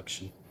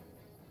introduction?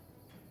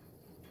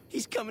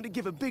 He's coming to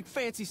give a big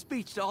fancy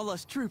speech to all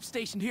us troops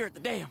stationed here at the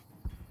dam.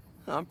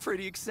 I'm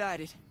pretty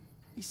excited.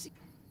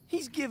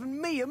 He's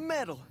giving me a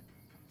medal.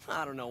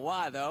 I don't know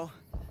why, though.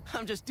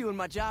 I'm just doing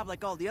my job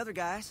like all the other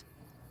guys.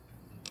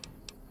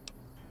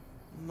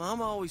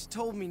 Mama always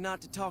told me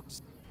not to talk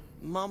to...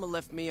 Mama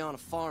left me on a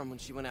farm when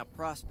she went out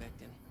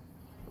prospecting.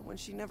 But when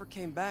she never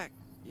came back,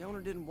 the owner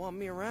didn't want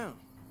me around.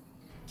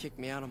 Kicked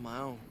me out on my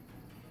own.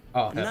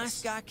 Oh, a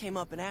nice guy came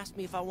up and asked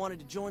me if I wanted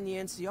to join the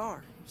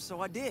NCR,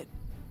 so I did.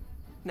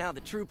 Now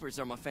the troopers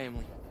are my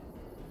family.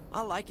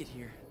 I like it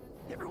here.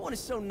 Everyone is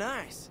so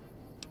nice.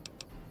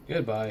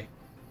 Goodbye.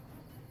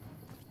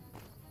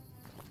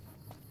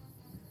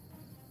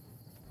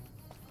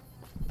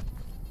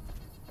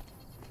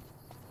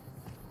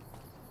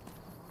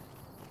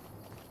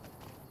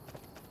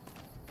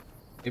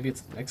 Maybe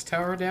it's the next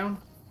tower down?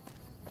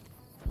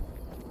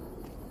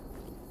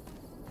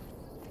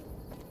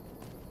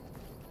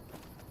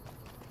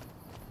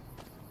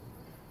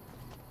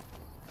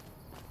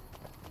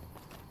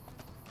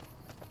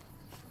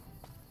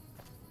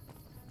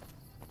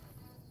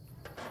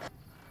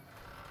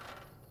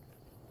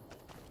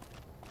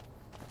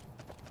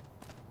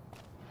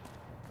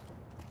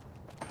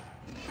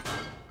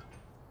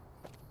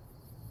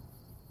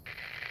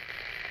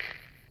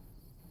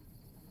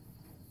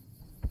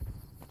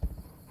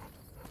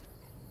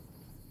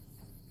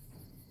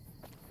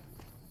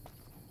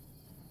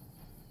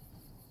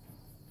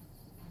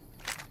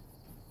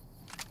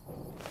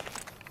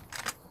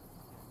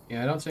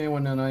 Yeah, I don't see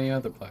anyone on any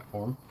other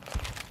platform.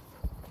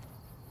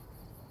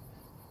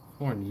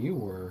 Warren, you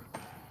were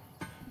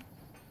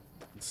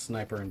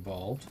sniper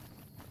involved.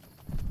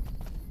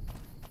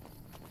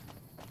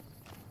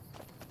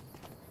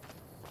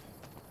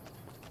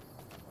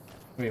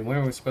 I mean, when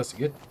are we supposed to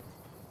get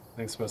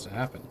things supposed to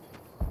happen?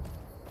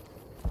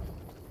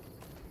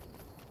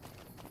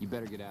 You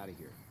better get out of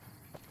here.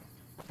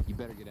 You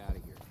better get out of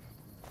here.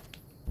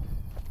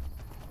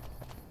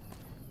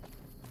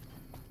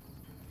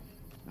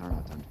 I don't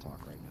have time to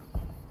talk right now.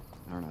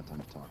 I don't have time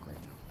to talk right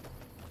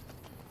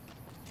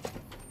now.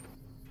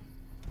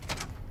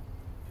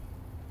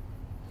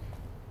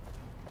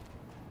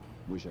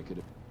 Wish I could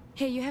have...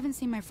 Hey, you haven't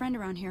seen my friend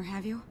around here,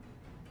 have you?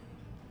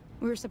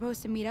 We were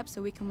supposed to meet up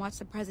so we can watch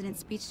the president's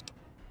speech.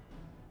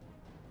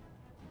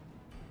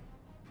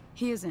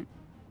 He isn't.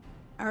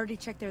 I already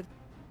checked their...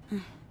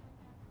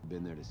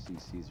 Been there to see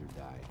Caesar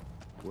die.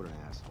 What an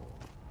asshole.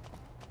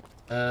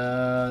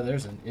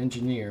 There's an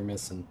engineer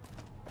missing.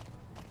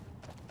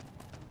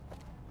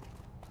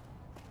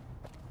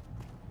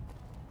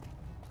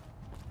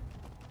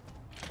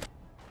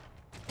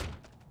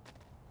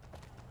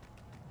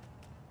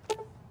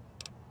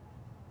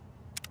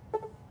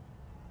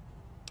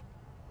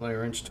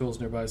 Wrench tools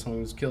nearby. Someone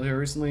who was killed here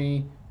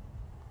recently.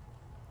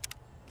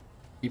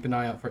 Keep an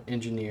eye out for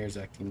engineers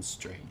acting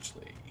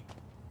strangely.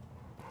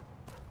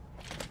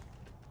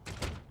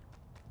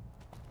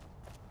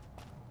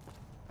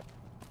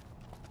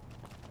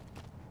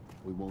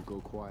 We won't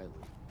go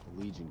quietly.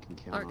 The Legion can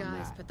count Our on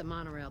guys that. put the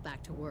monorail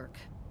back to work.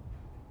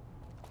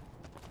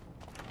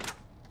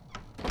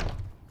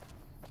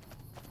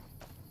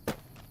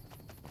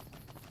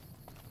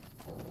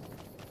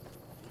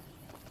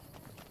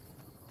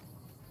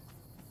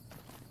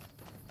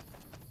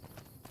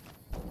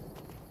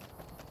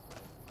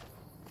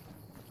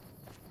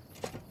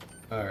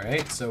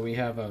 Alright, so we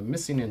have a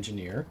missing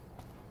engineer.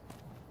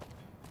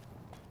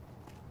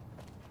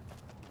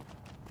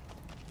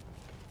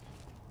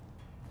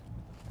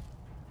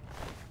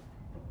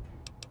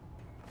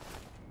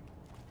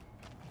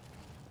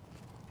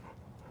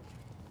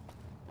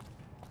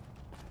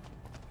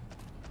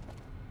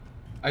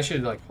 I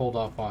should like hold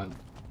off on...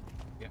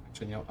 Yeah,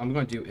 actually, you know, I'm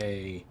going to do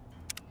a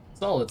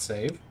solid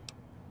save.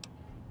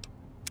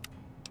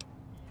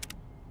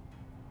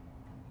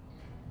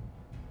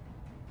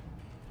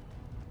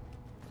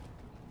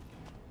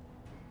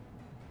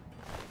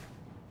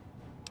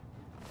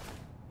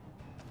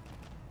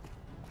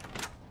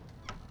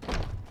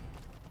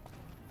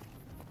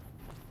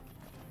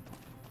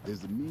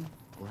 Is it me,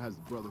 or has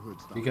the Brotherhood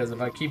stopped? Because if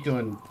I keep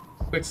doing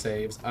quick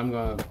saves, I'm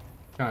going to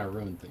kind of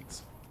ruin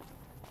things.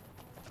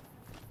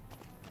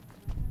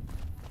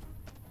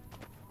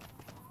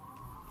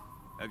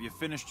 Have you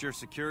finished your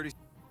security?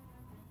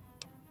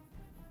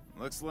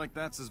 Looks like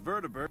that's his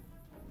vertebra.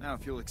 Now,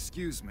 if you'll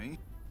excuse me.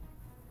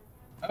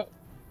 Oh,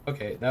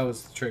 okay, that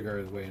was the trigger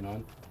I was waiting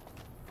on.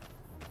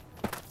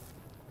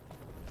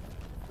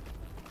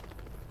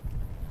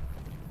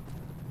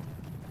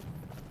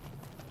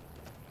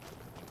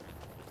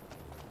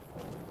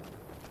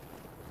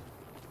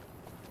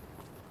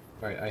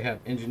 Alright, I have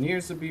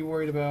engineers to be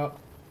worried about,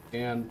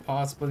 and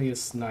possibly a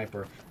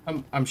sniper.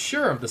 I'm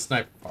sure of the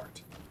sniper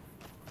part.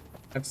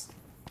 That's...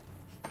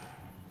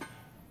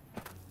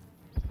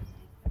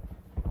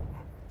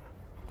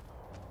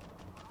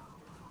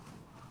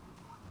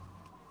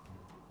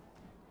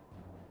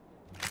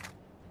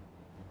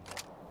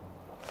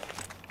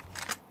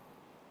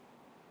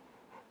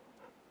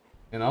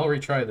 And I'll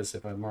retry this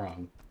if I'm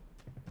wrong.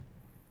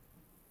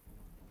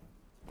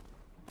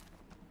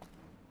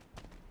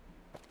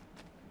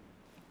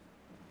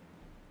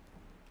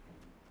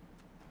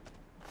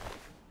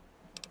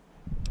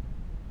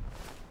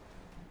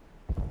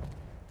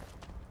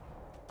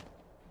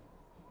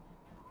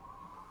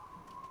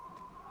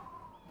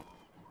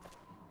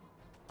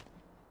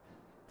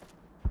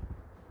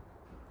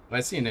 I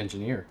see an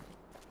engineer.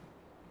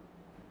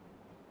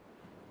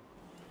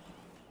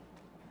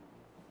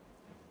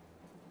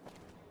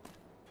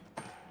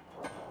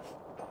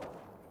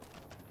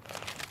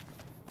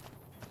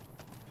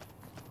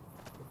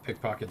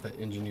 Pickpocket that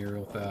engineer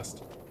real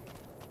fast.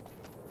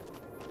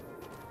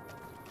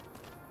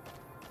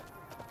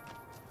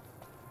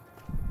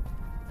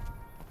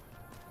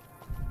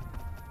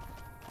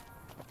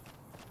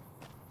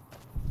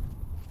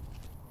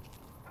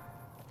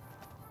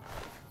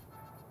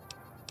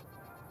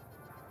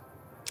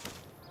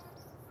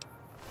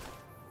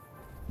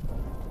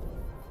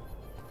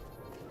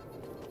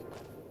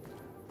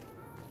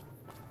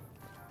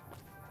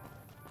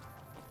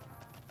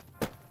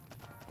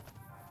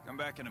 Come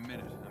back in a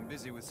minute. I'm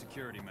busy with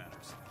security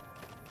matters.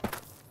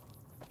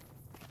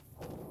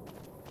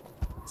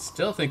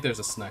 Still think there's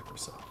a sniper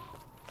cell.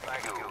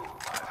 Thank you,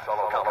 my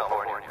fellow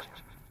Californians,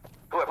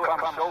 who have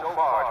come so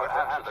far to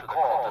answer the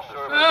call to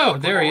serve. Oh,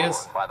 there he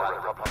is. By the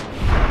Republic.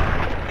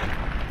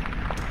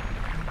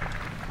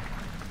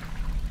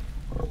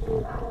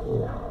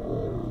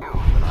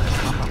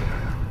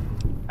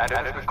 And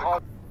it is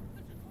because.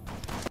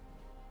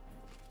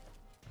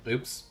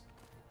 Oops.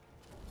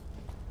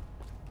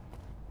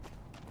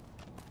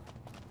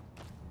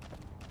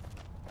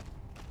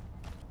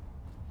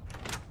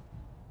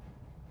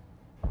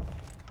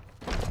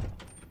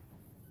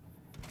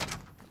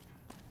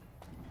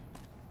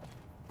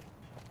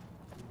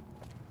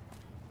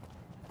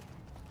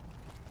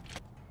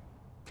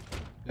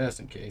 Just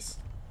in case.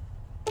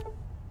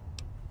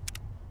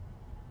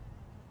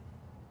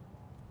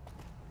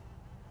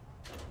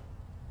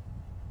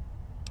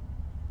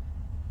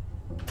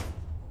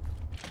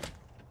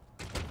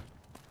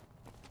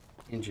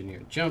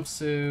 Engineered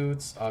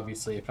jumpsuits.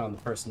 Obviously, I found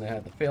the person that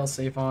had the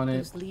failsafe on it.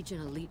 Those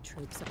Legion elite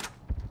troops.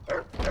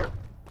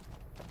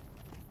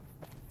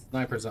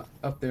 Sniper's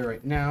up there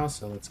right now,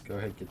 so let's go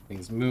ahead and get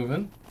things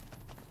moving.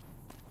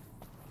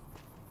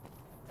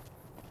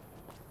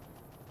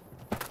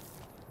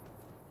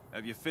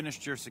 Have you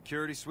finished your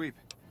security sweep?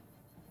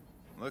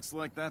 Looks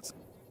like that's...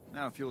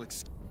 Now if you'll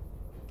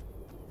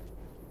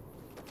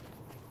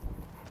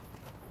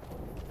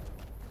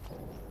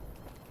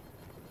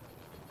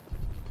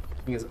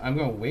Because I'm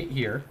going to wait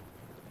here,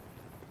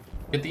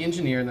 get the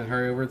engineer, and then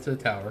hurry over to the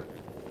tower.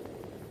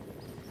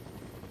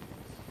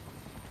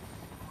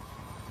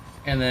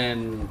 And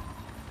then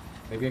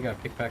maybe I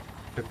got to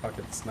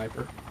pickpocket the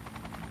sniper.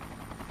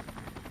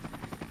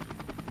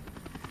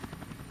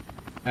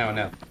 I don't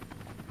know.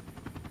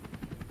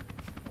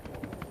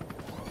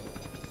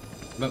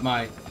 But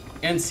my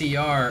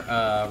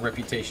NCR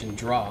reputation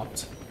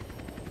dropped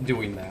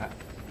doing that.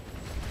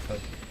 But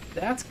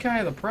that's kind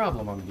of the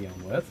problem I'm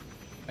dealing with.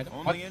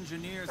 Only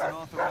engineers and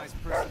authorized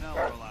personnel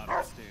are allowed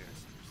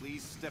upstairs.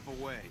 Please step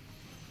away.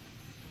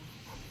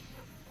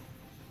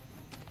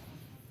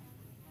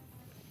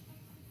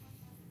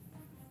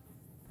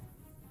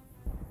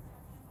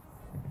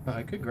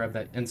 I could grab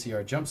that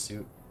NCR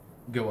jumpsuit,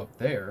 go up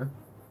there.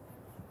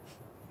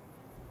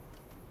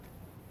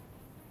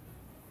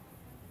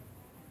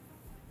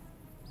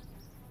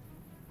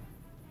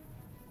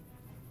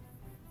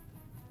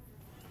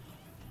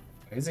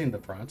 He's in the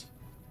front.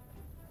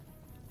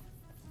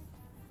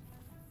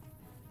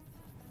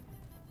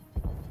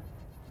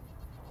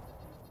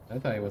 I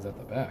thought he was at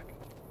the back.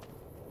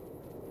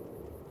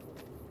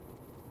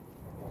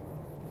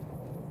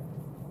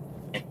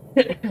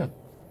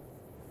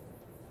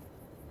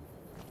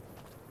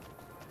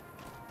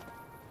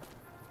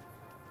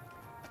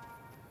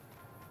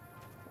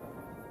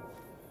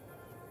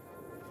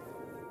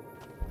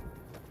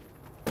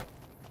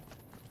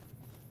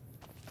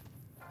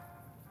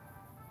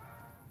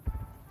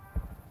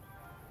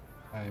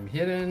 I'm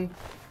hidden.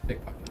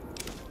 Pickpocket.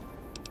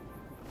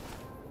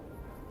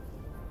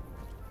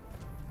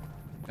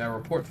 Now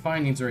report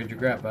findings ready to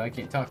grab, but I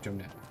can't talk to him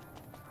now.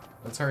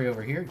 Let's hurry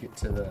over here, get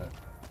to the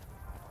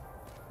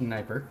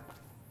sniper.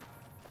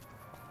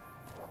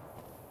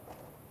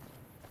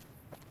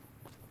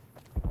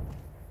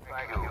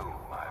 Thank you,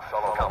 my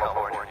fellow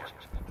Californians,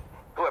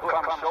 who have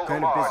come so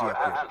far to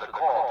answer the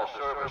call to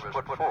service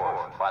put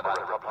forth by the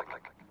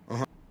Republic.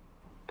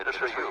 It is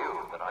for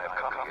you that I have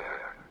come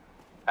here,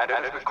 and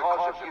it is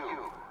because of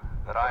you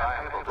that I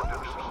am able to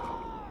do so.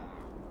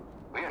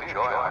 We enjoy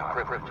our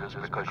privileges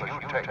because you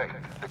take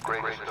the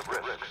greatest of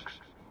risks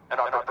and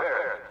are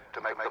prepared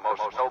to make the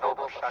most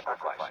noble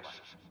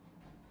sacrifices.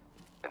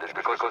 It is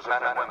because of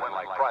men and women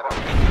like Private...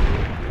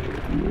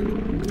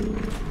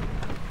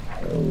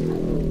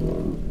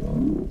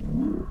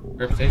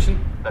 Reputation?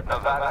 that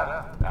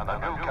Nevada and the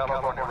new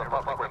California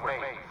Republic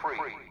remain free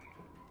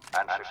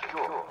and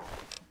secure.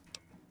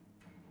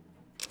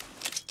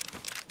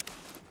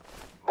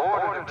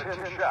 a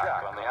tin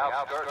shack on the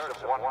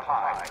outskirts of One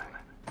Pine.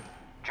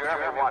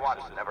 Jeremy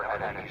Watson never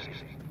had it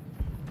easy.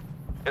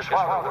 His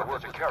father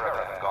worked as a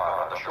caravan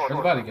guard on the shore. Where'd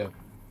the body go?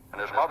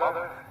 And his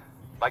mother,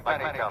 like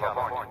many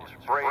Californians,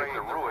 braved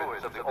the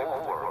ruins of the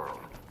old world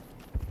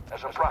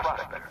as a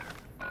prospector.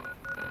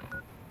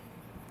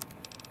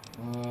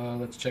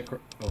 Let's check.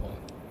 Hold on.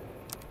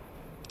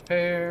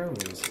 Repair.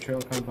 Where's the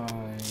trail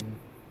combine?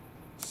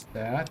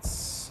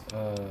 Stats.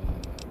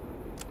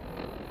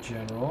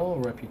 General.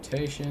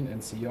 Reputation.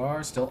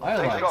 NCR. Still They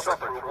idolized.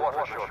 suffered through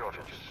water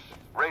shortages,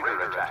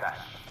 raider attacks,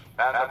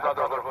 and the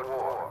Brotherhood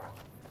War.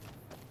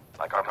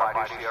 Like our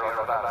mighty Sierra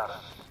Nevadas,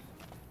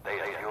 they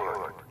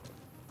endured.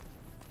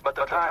 But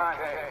the time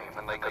came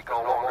when they could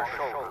no longer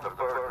shoulder the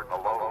burden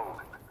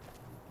alone.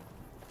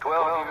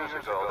 12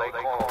 years ago, they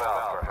called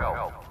out for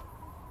help.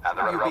 And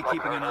the You'll be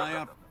keeping an eye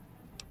out.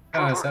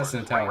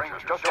 Assassin Tower.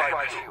 Just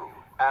like you.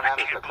 And I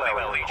can't believe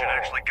our Legion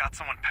actually got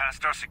someone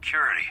past our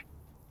security.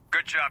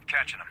 Good job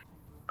catching him.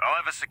 I'll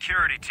have a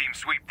security team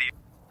sweep the...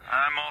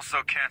 I'm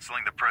also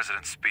canceling the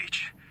president's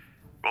speech.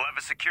 We'll have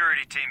a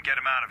security team get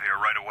him out of here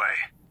right away.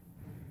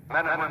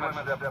 Men and women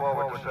step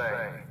forward to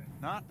say,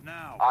 Not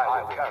now.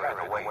 I will carry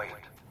the weight.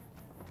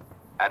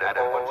 And at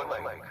Owens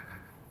Lake,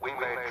 we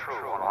made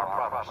true on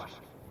our promise,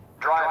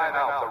 driving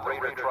out the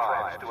raider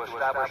tribes to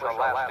establish a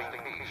lasting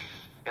peace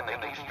in the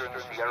eastern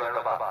Sierra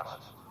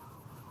Nevadas.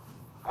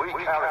 We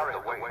carried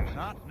the weight.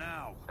 Not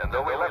now. And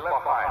though we left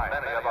behind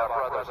many of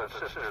our brothers and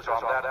sisters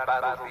on that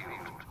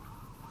battlefield,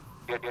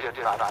 it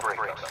did not break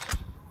us.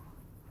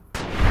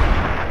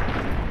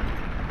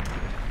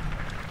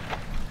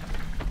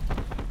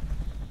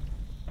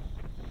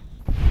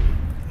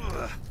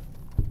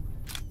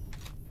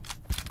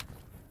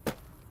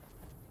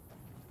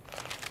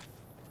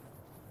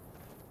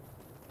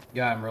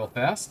 Got him real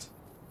fast.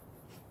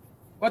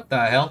 What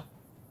the hell?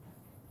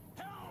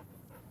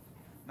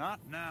 Not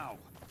now.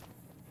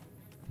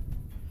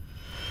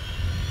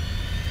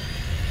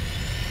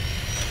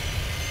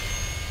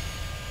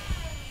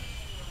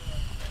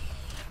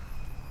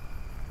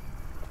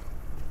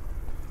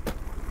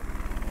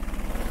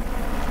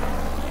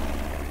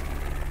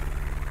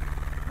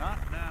 Not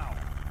now.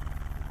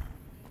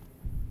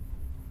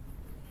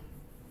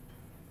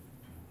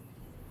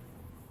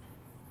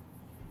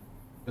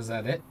 Was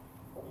that it?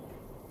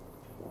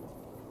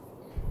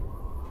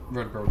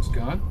 Roadbird's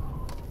gone.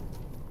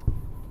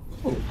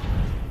 Oh,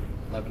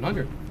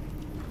 1100.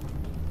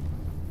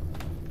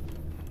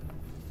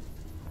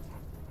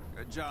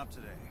 Good job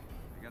today.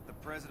 You got the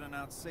president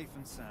out safe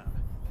and sound.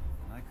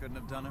 I couldn't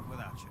have done it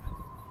without you.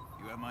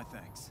 You have my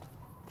thanks.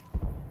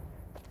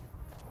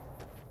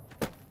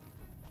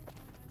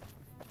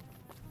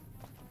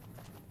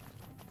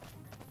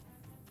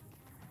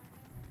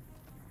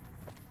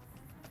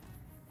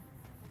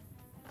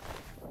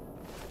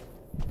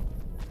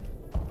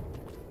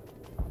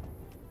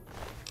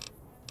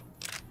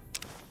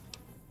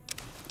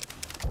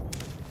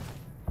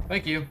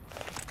 Thank you.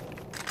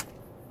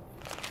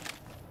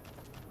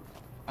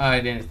 I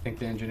didn't think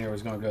the engineer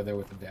was going to go there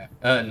with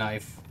the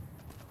knife.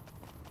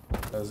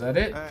 So is that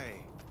it?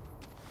 Hey.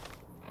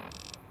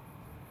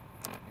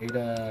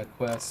 Ada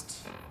quest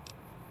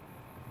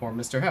for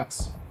Mr.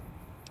 House.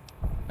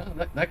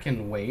 Oh, that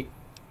can wait.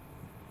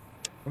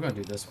 We're going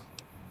to do this one.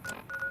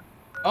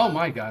 Oh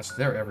my gosh,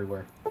 they're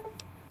everywhere.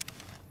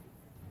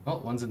 Oh,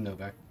 one's in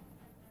Novak.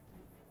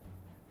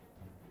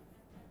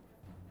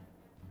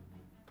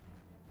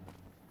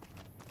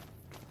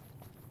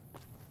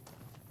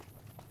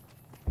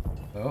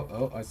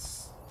 Oh,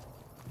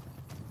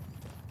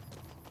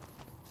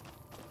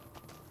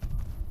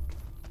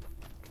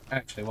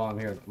 Actually, while I'm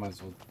here, I might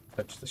as well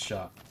touch the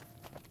shop.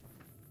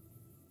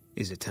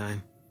 Is it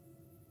time?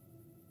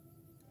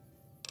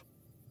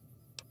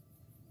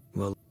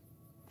 Well...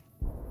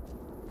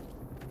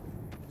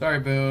 Sorry,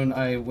 Boone.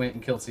 I went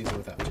and killed Caesar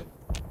without you.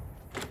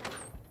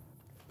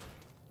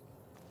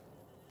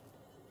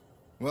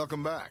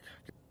 Welcome back.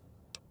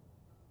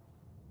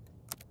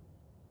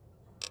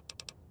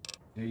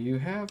 Do you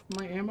have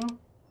my ammo?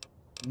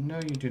 No,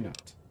 you do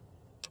not.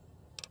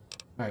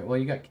 Alright, well,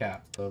 you got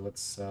cap, so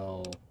let's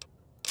sell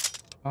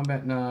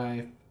combat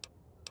knife.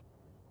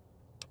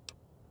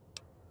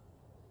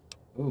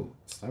 Ooh,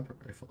 sniper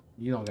rifle.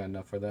 You don't got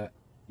enough for that.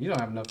 You don't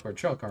have enough for a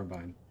trail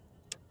carbine.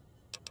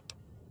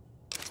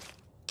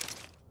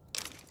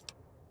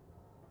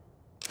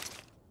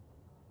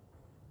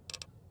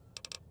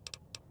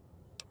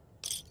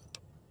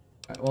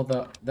 Alright,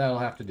 well, that'll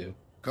have to do.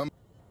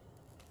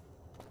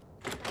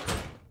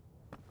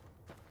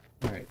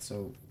 Alright,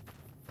 so...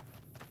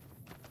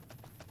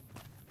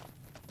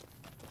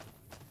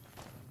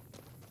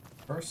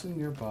 person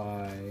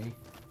nearby...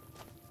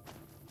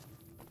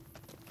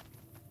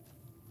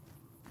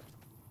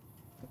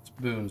 That's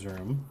Boone's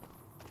room.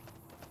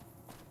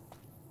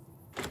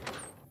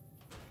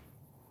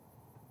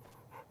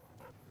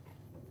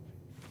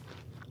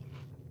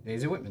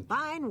 Daisy Whitman.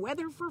 Fine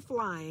weather for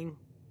flying.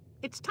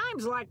 It's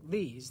times like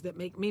these that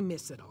make me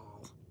miss it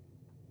all.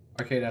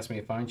 Arcade asked me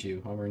to find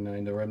you. I'm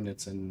in the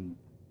remnants and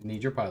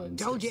need your pilot.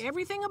 Told you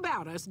everything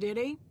about us, did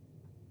he?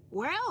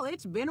 Well,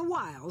 it's been a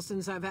while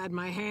since I've had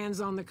my hands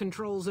on the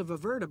controls of a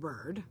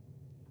vertibird.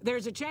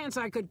 There's a chance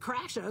I could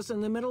crash us in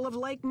the middle of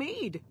Lake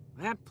Mead.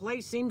 That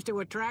place seems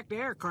to attract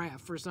aircraft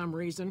for some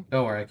reason.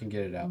 Don't worry, I can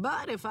get it out.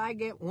 But if I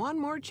get one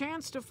more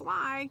chance to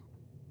fly,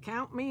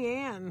 count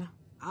me in.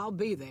 I'll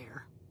be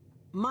there.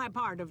 My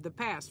part of the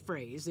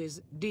passphrase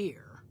is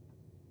dear.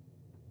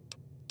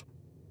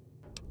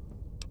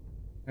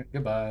 All right,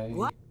 goodbye.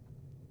 What?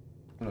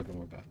 I'm not gonna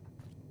worry about it.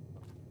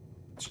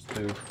 Let's just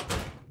move.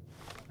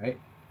 All right.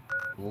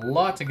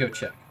 Lot to go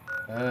check.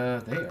 They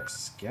are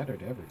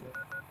scattered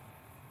everywhere.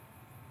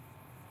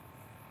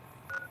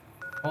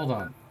 Hold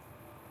on.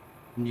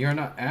 You're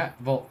not at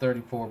Vault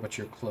 34, but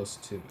you're close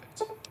to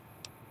it.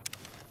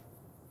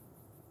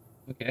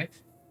 Okay.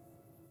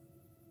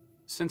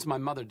 Since my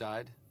mother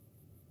died,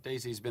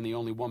 Daisy's been the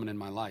only woman in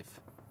my life.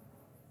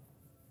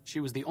 She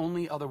was the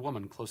only other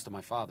woman close to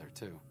my father,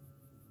 too.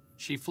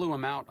 She flew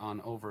him out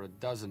on over a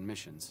dozen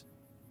missions,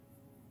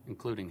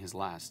 including his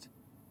last.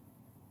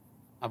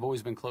 I've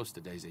always been close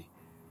to Daisy.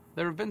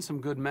 There have been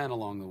some good men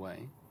along the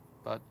way,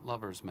 but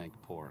lovers make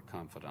poor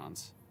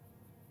confidants.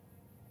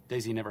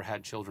 Daisy never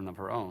had children of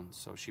her own,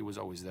 so she was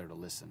always there to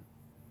listen.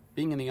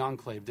 Being in the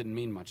Enclave didn't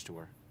mean much to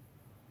her.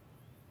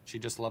 She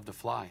just loved to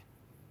fly.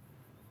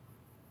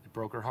 It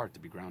broke her heart to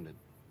be grounded.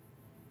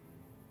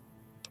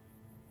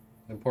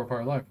 An important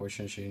part of life. Why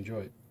shouldn't she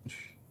enjoy it?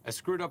 As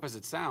screwed up as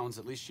it sounds,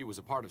 at least she was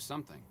a part of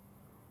something.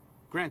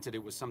 Granted,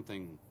 it was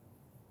something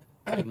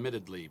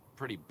admittedly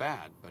pretty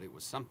bad, but it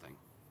was something.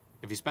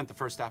 If you spent the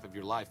first half of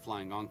your life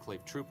flying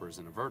Enclave troopers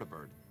in a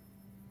vertibird,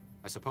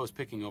 I suppose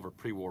picking over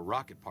pre-war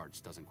rocket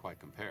parts doesn't quite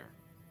compare.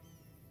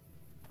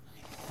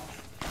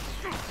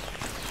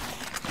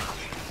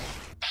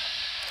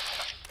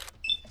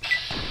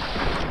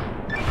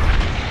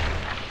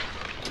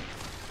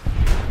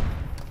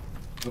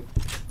 Oop.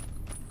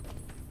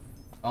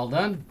 All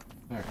done?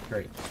 Alright,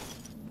 great.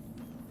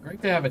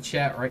 Great to have a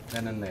chat right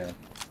then and there.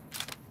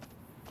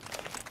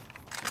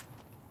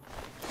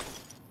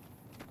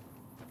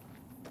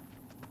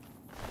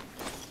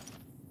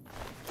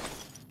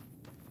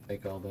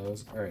 Take all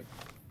those. Alright.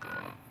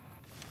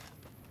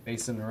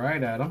 Facing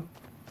right at them.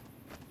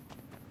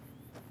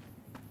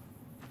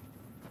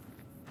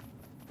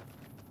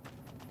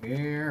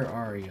 Where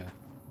are you?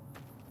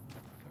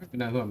 I don't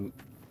know who I'm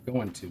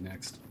going to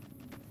next.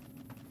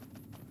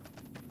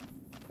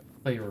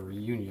 Play a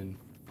reunion.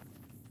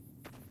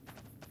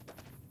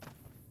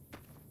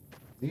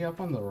 Is he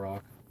up on the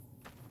rock?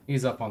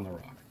 He's up on the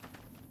rock.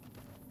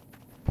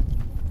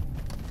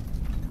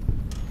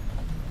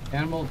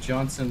 Animal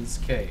Johnson's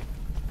Cave.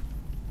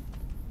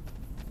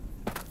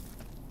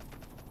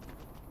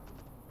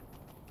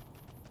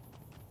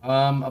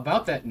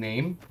 About that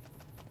name.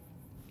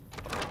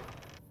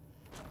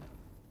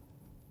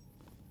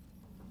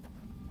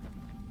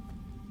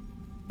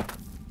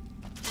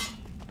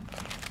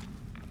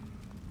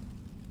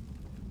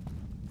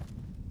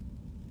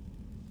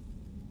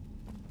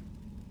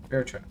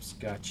 Bear traps,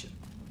 gotcha.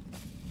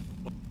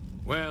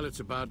 Well, it's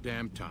about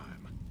damn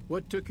time.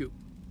 What took you?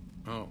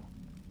 Oh.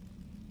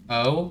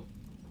 Oh?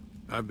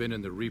 I've been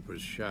in the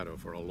Reaper's shadow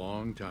for a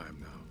long time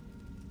now,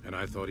 and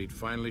I thought he'd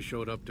finally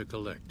showed up to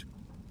collect.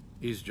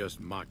 He's just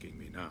mocking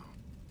me now.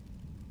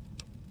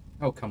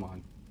 Oh, come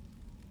on.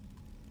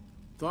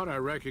 Thought I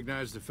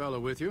recognized the fellow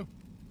with you.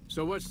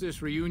 So what's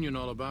this reunion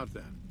all about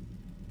then?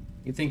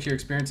 He thinks your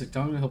experience at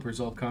Tonga will help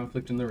resolve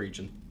conflict in the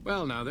region.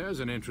 Well, now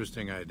there's an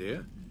interesting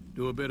idea.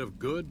 Do a bit of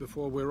good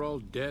before we're all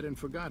dead and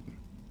forgotten.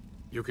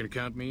 You can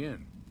count me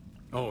in.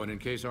 Oh, and in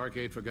case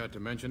Arcade forgot to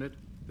mention it,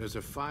 there's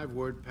a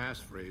 5-word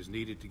passphrase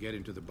needed to get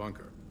into the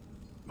bunker.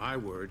 My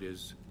word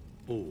is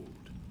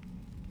old.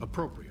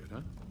 Appropriate, huh?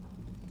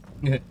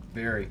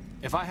 Very.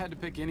 If I had to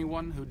pick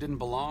anyone who didn't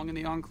belong in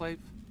the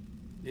Enclave,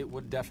 it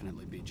would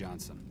definitely be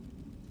Johnson.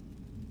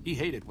 He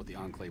hated what the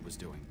Enclave was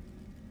doing.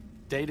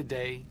 Day to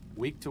day,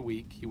 week to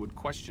week, he would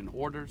question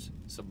orders,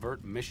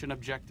 subvert mission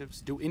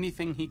objectives, do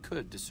anything he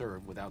could to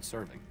serve without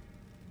serving.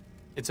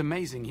 It's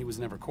amazing he was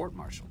never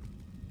court-martialed.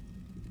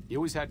 He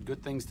always had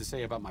good things to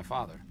say about my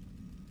father.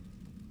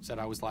 Said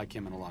I was like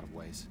him in a lot of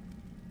ways.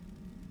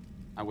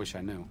 I wish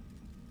I knew.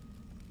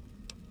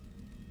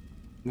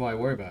 Why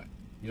worry about it?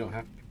 You don't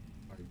have to.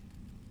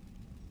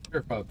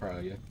 You're probably proud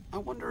of you. I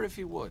wonder if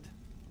he would.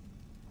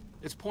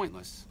 It's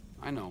pointless,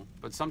 I know,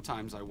 but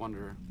sometimes I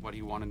wonder what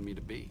he wanted me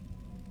to be.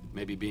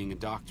 Maybe being a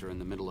doctor in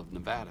the middle of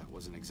Nevada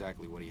wasn't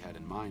exactly what he had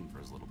in mind for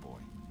his little boy.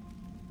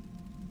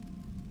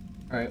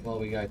 Alright, well,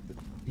 we got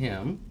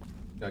him.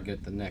 Gotta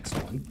get the next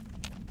one.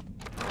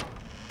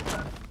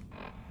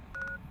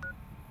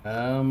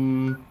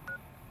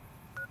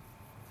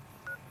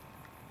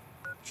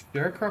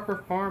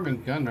 Sharecropper Farm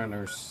and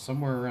Gunrunners,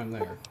 somewhere around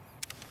there.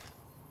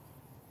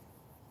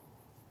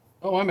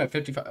 Oh, I'm at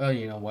 55. Oh,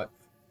 you know what?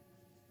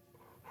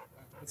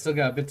 Still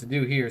got a bit to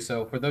do here,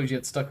 so for those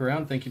yet stuck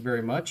around, thank you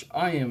very much.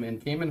 I am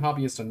N-camon,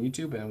 hobbyist on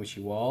YouTube, and I wish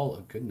you all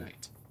a good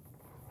night.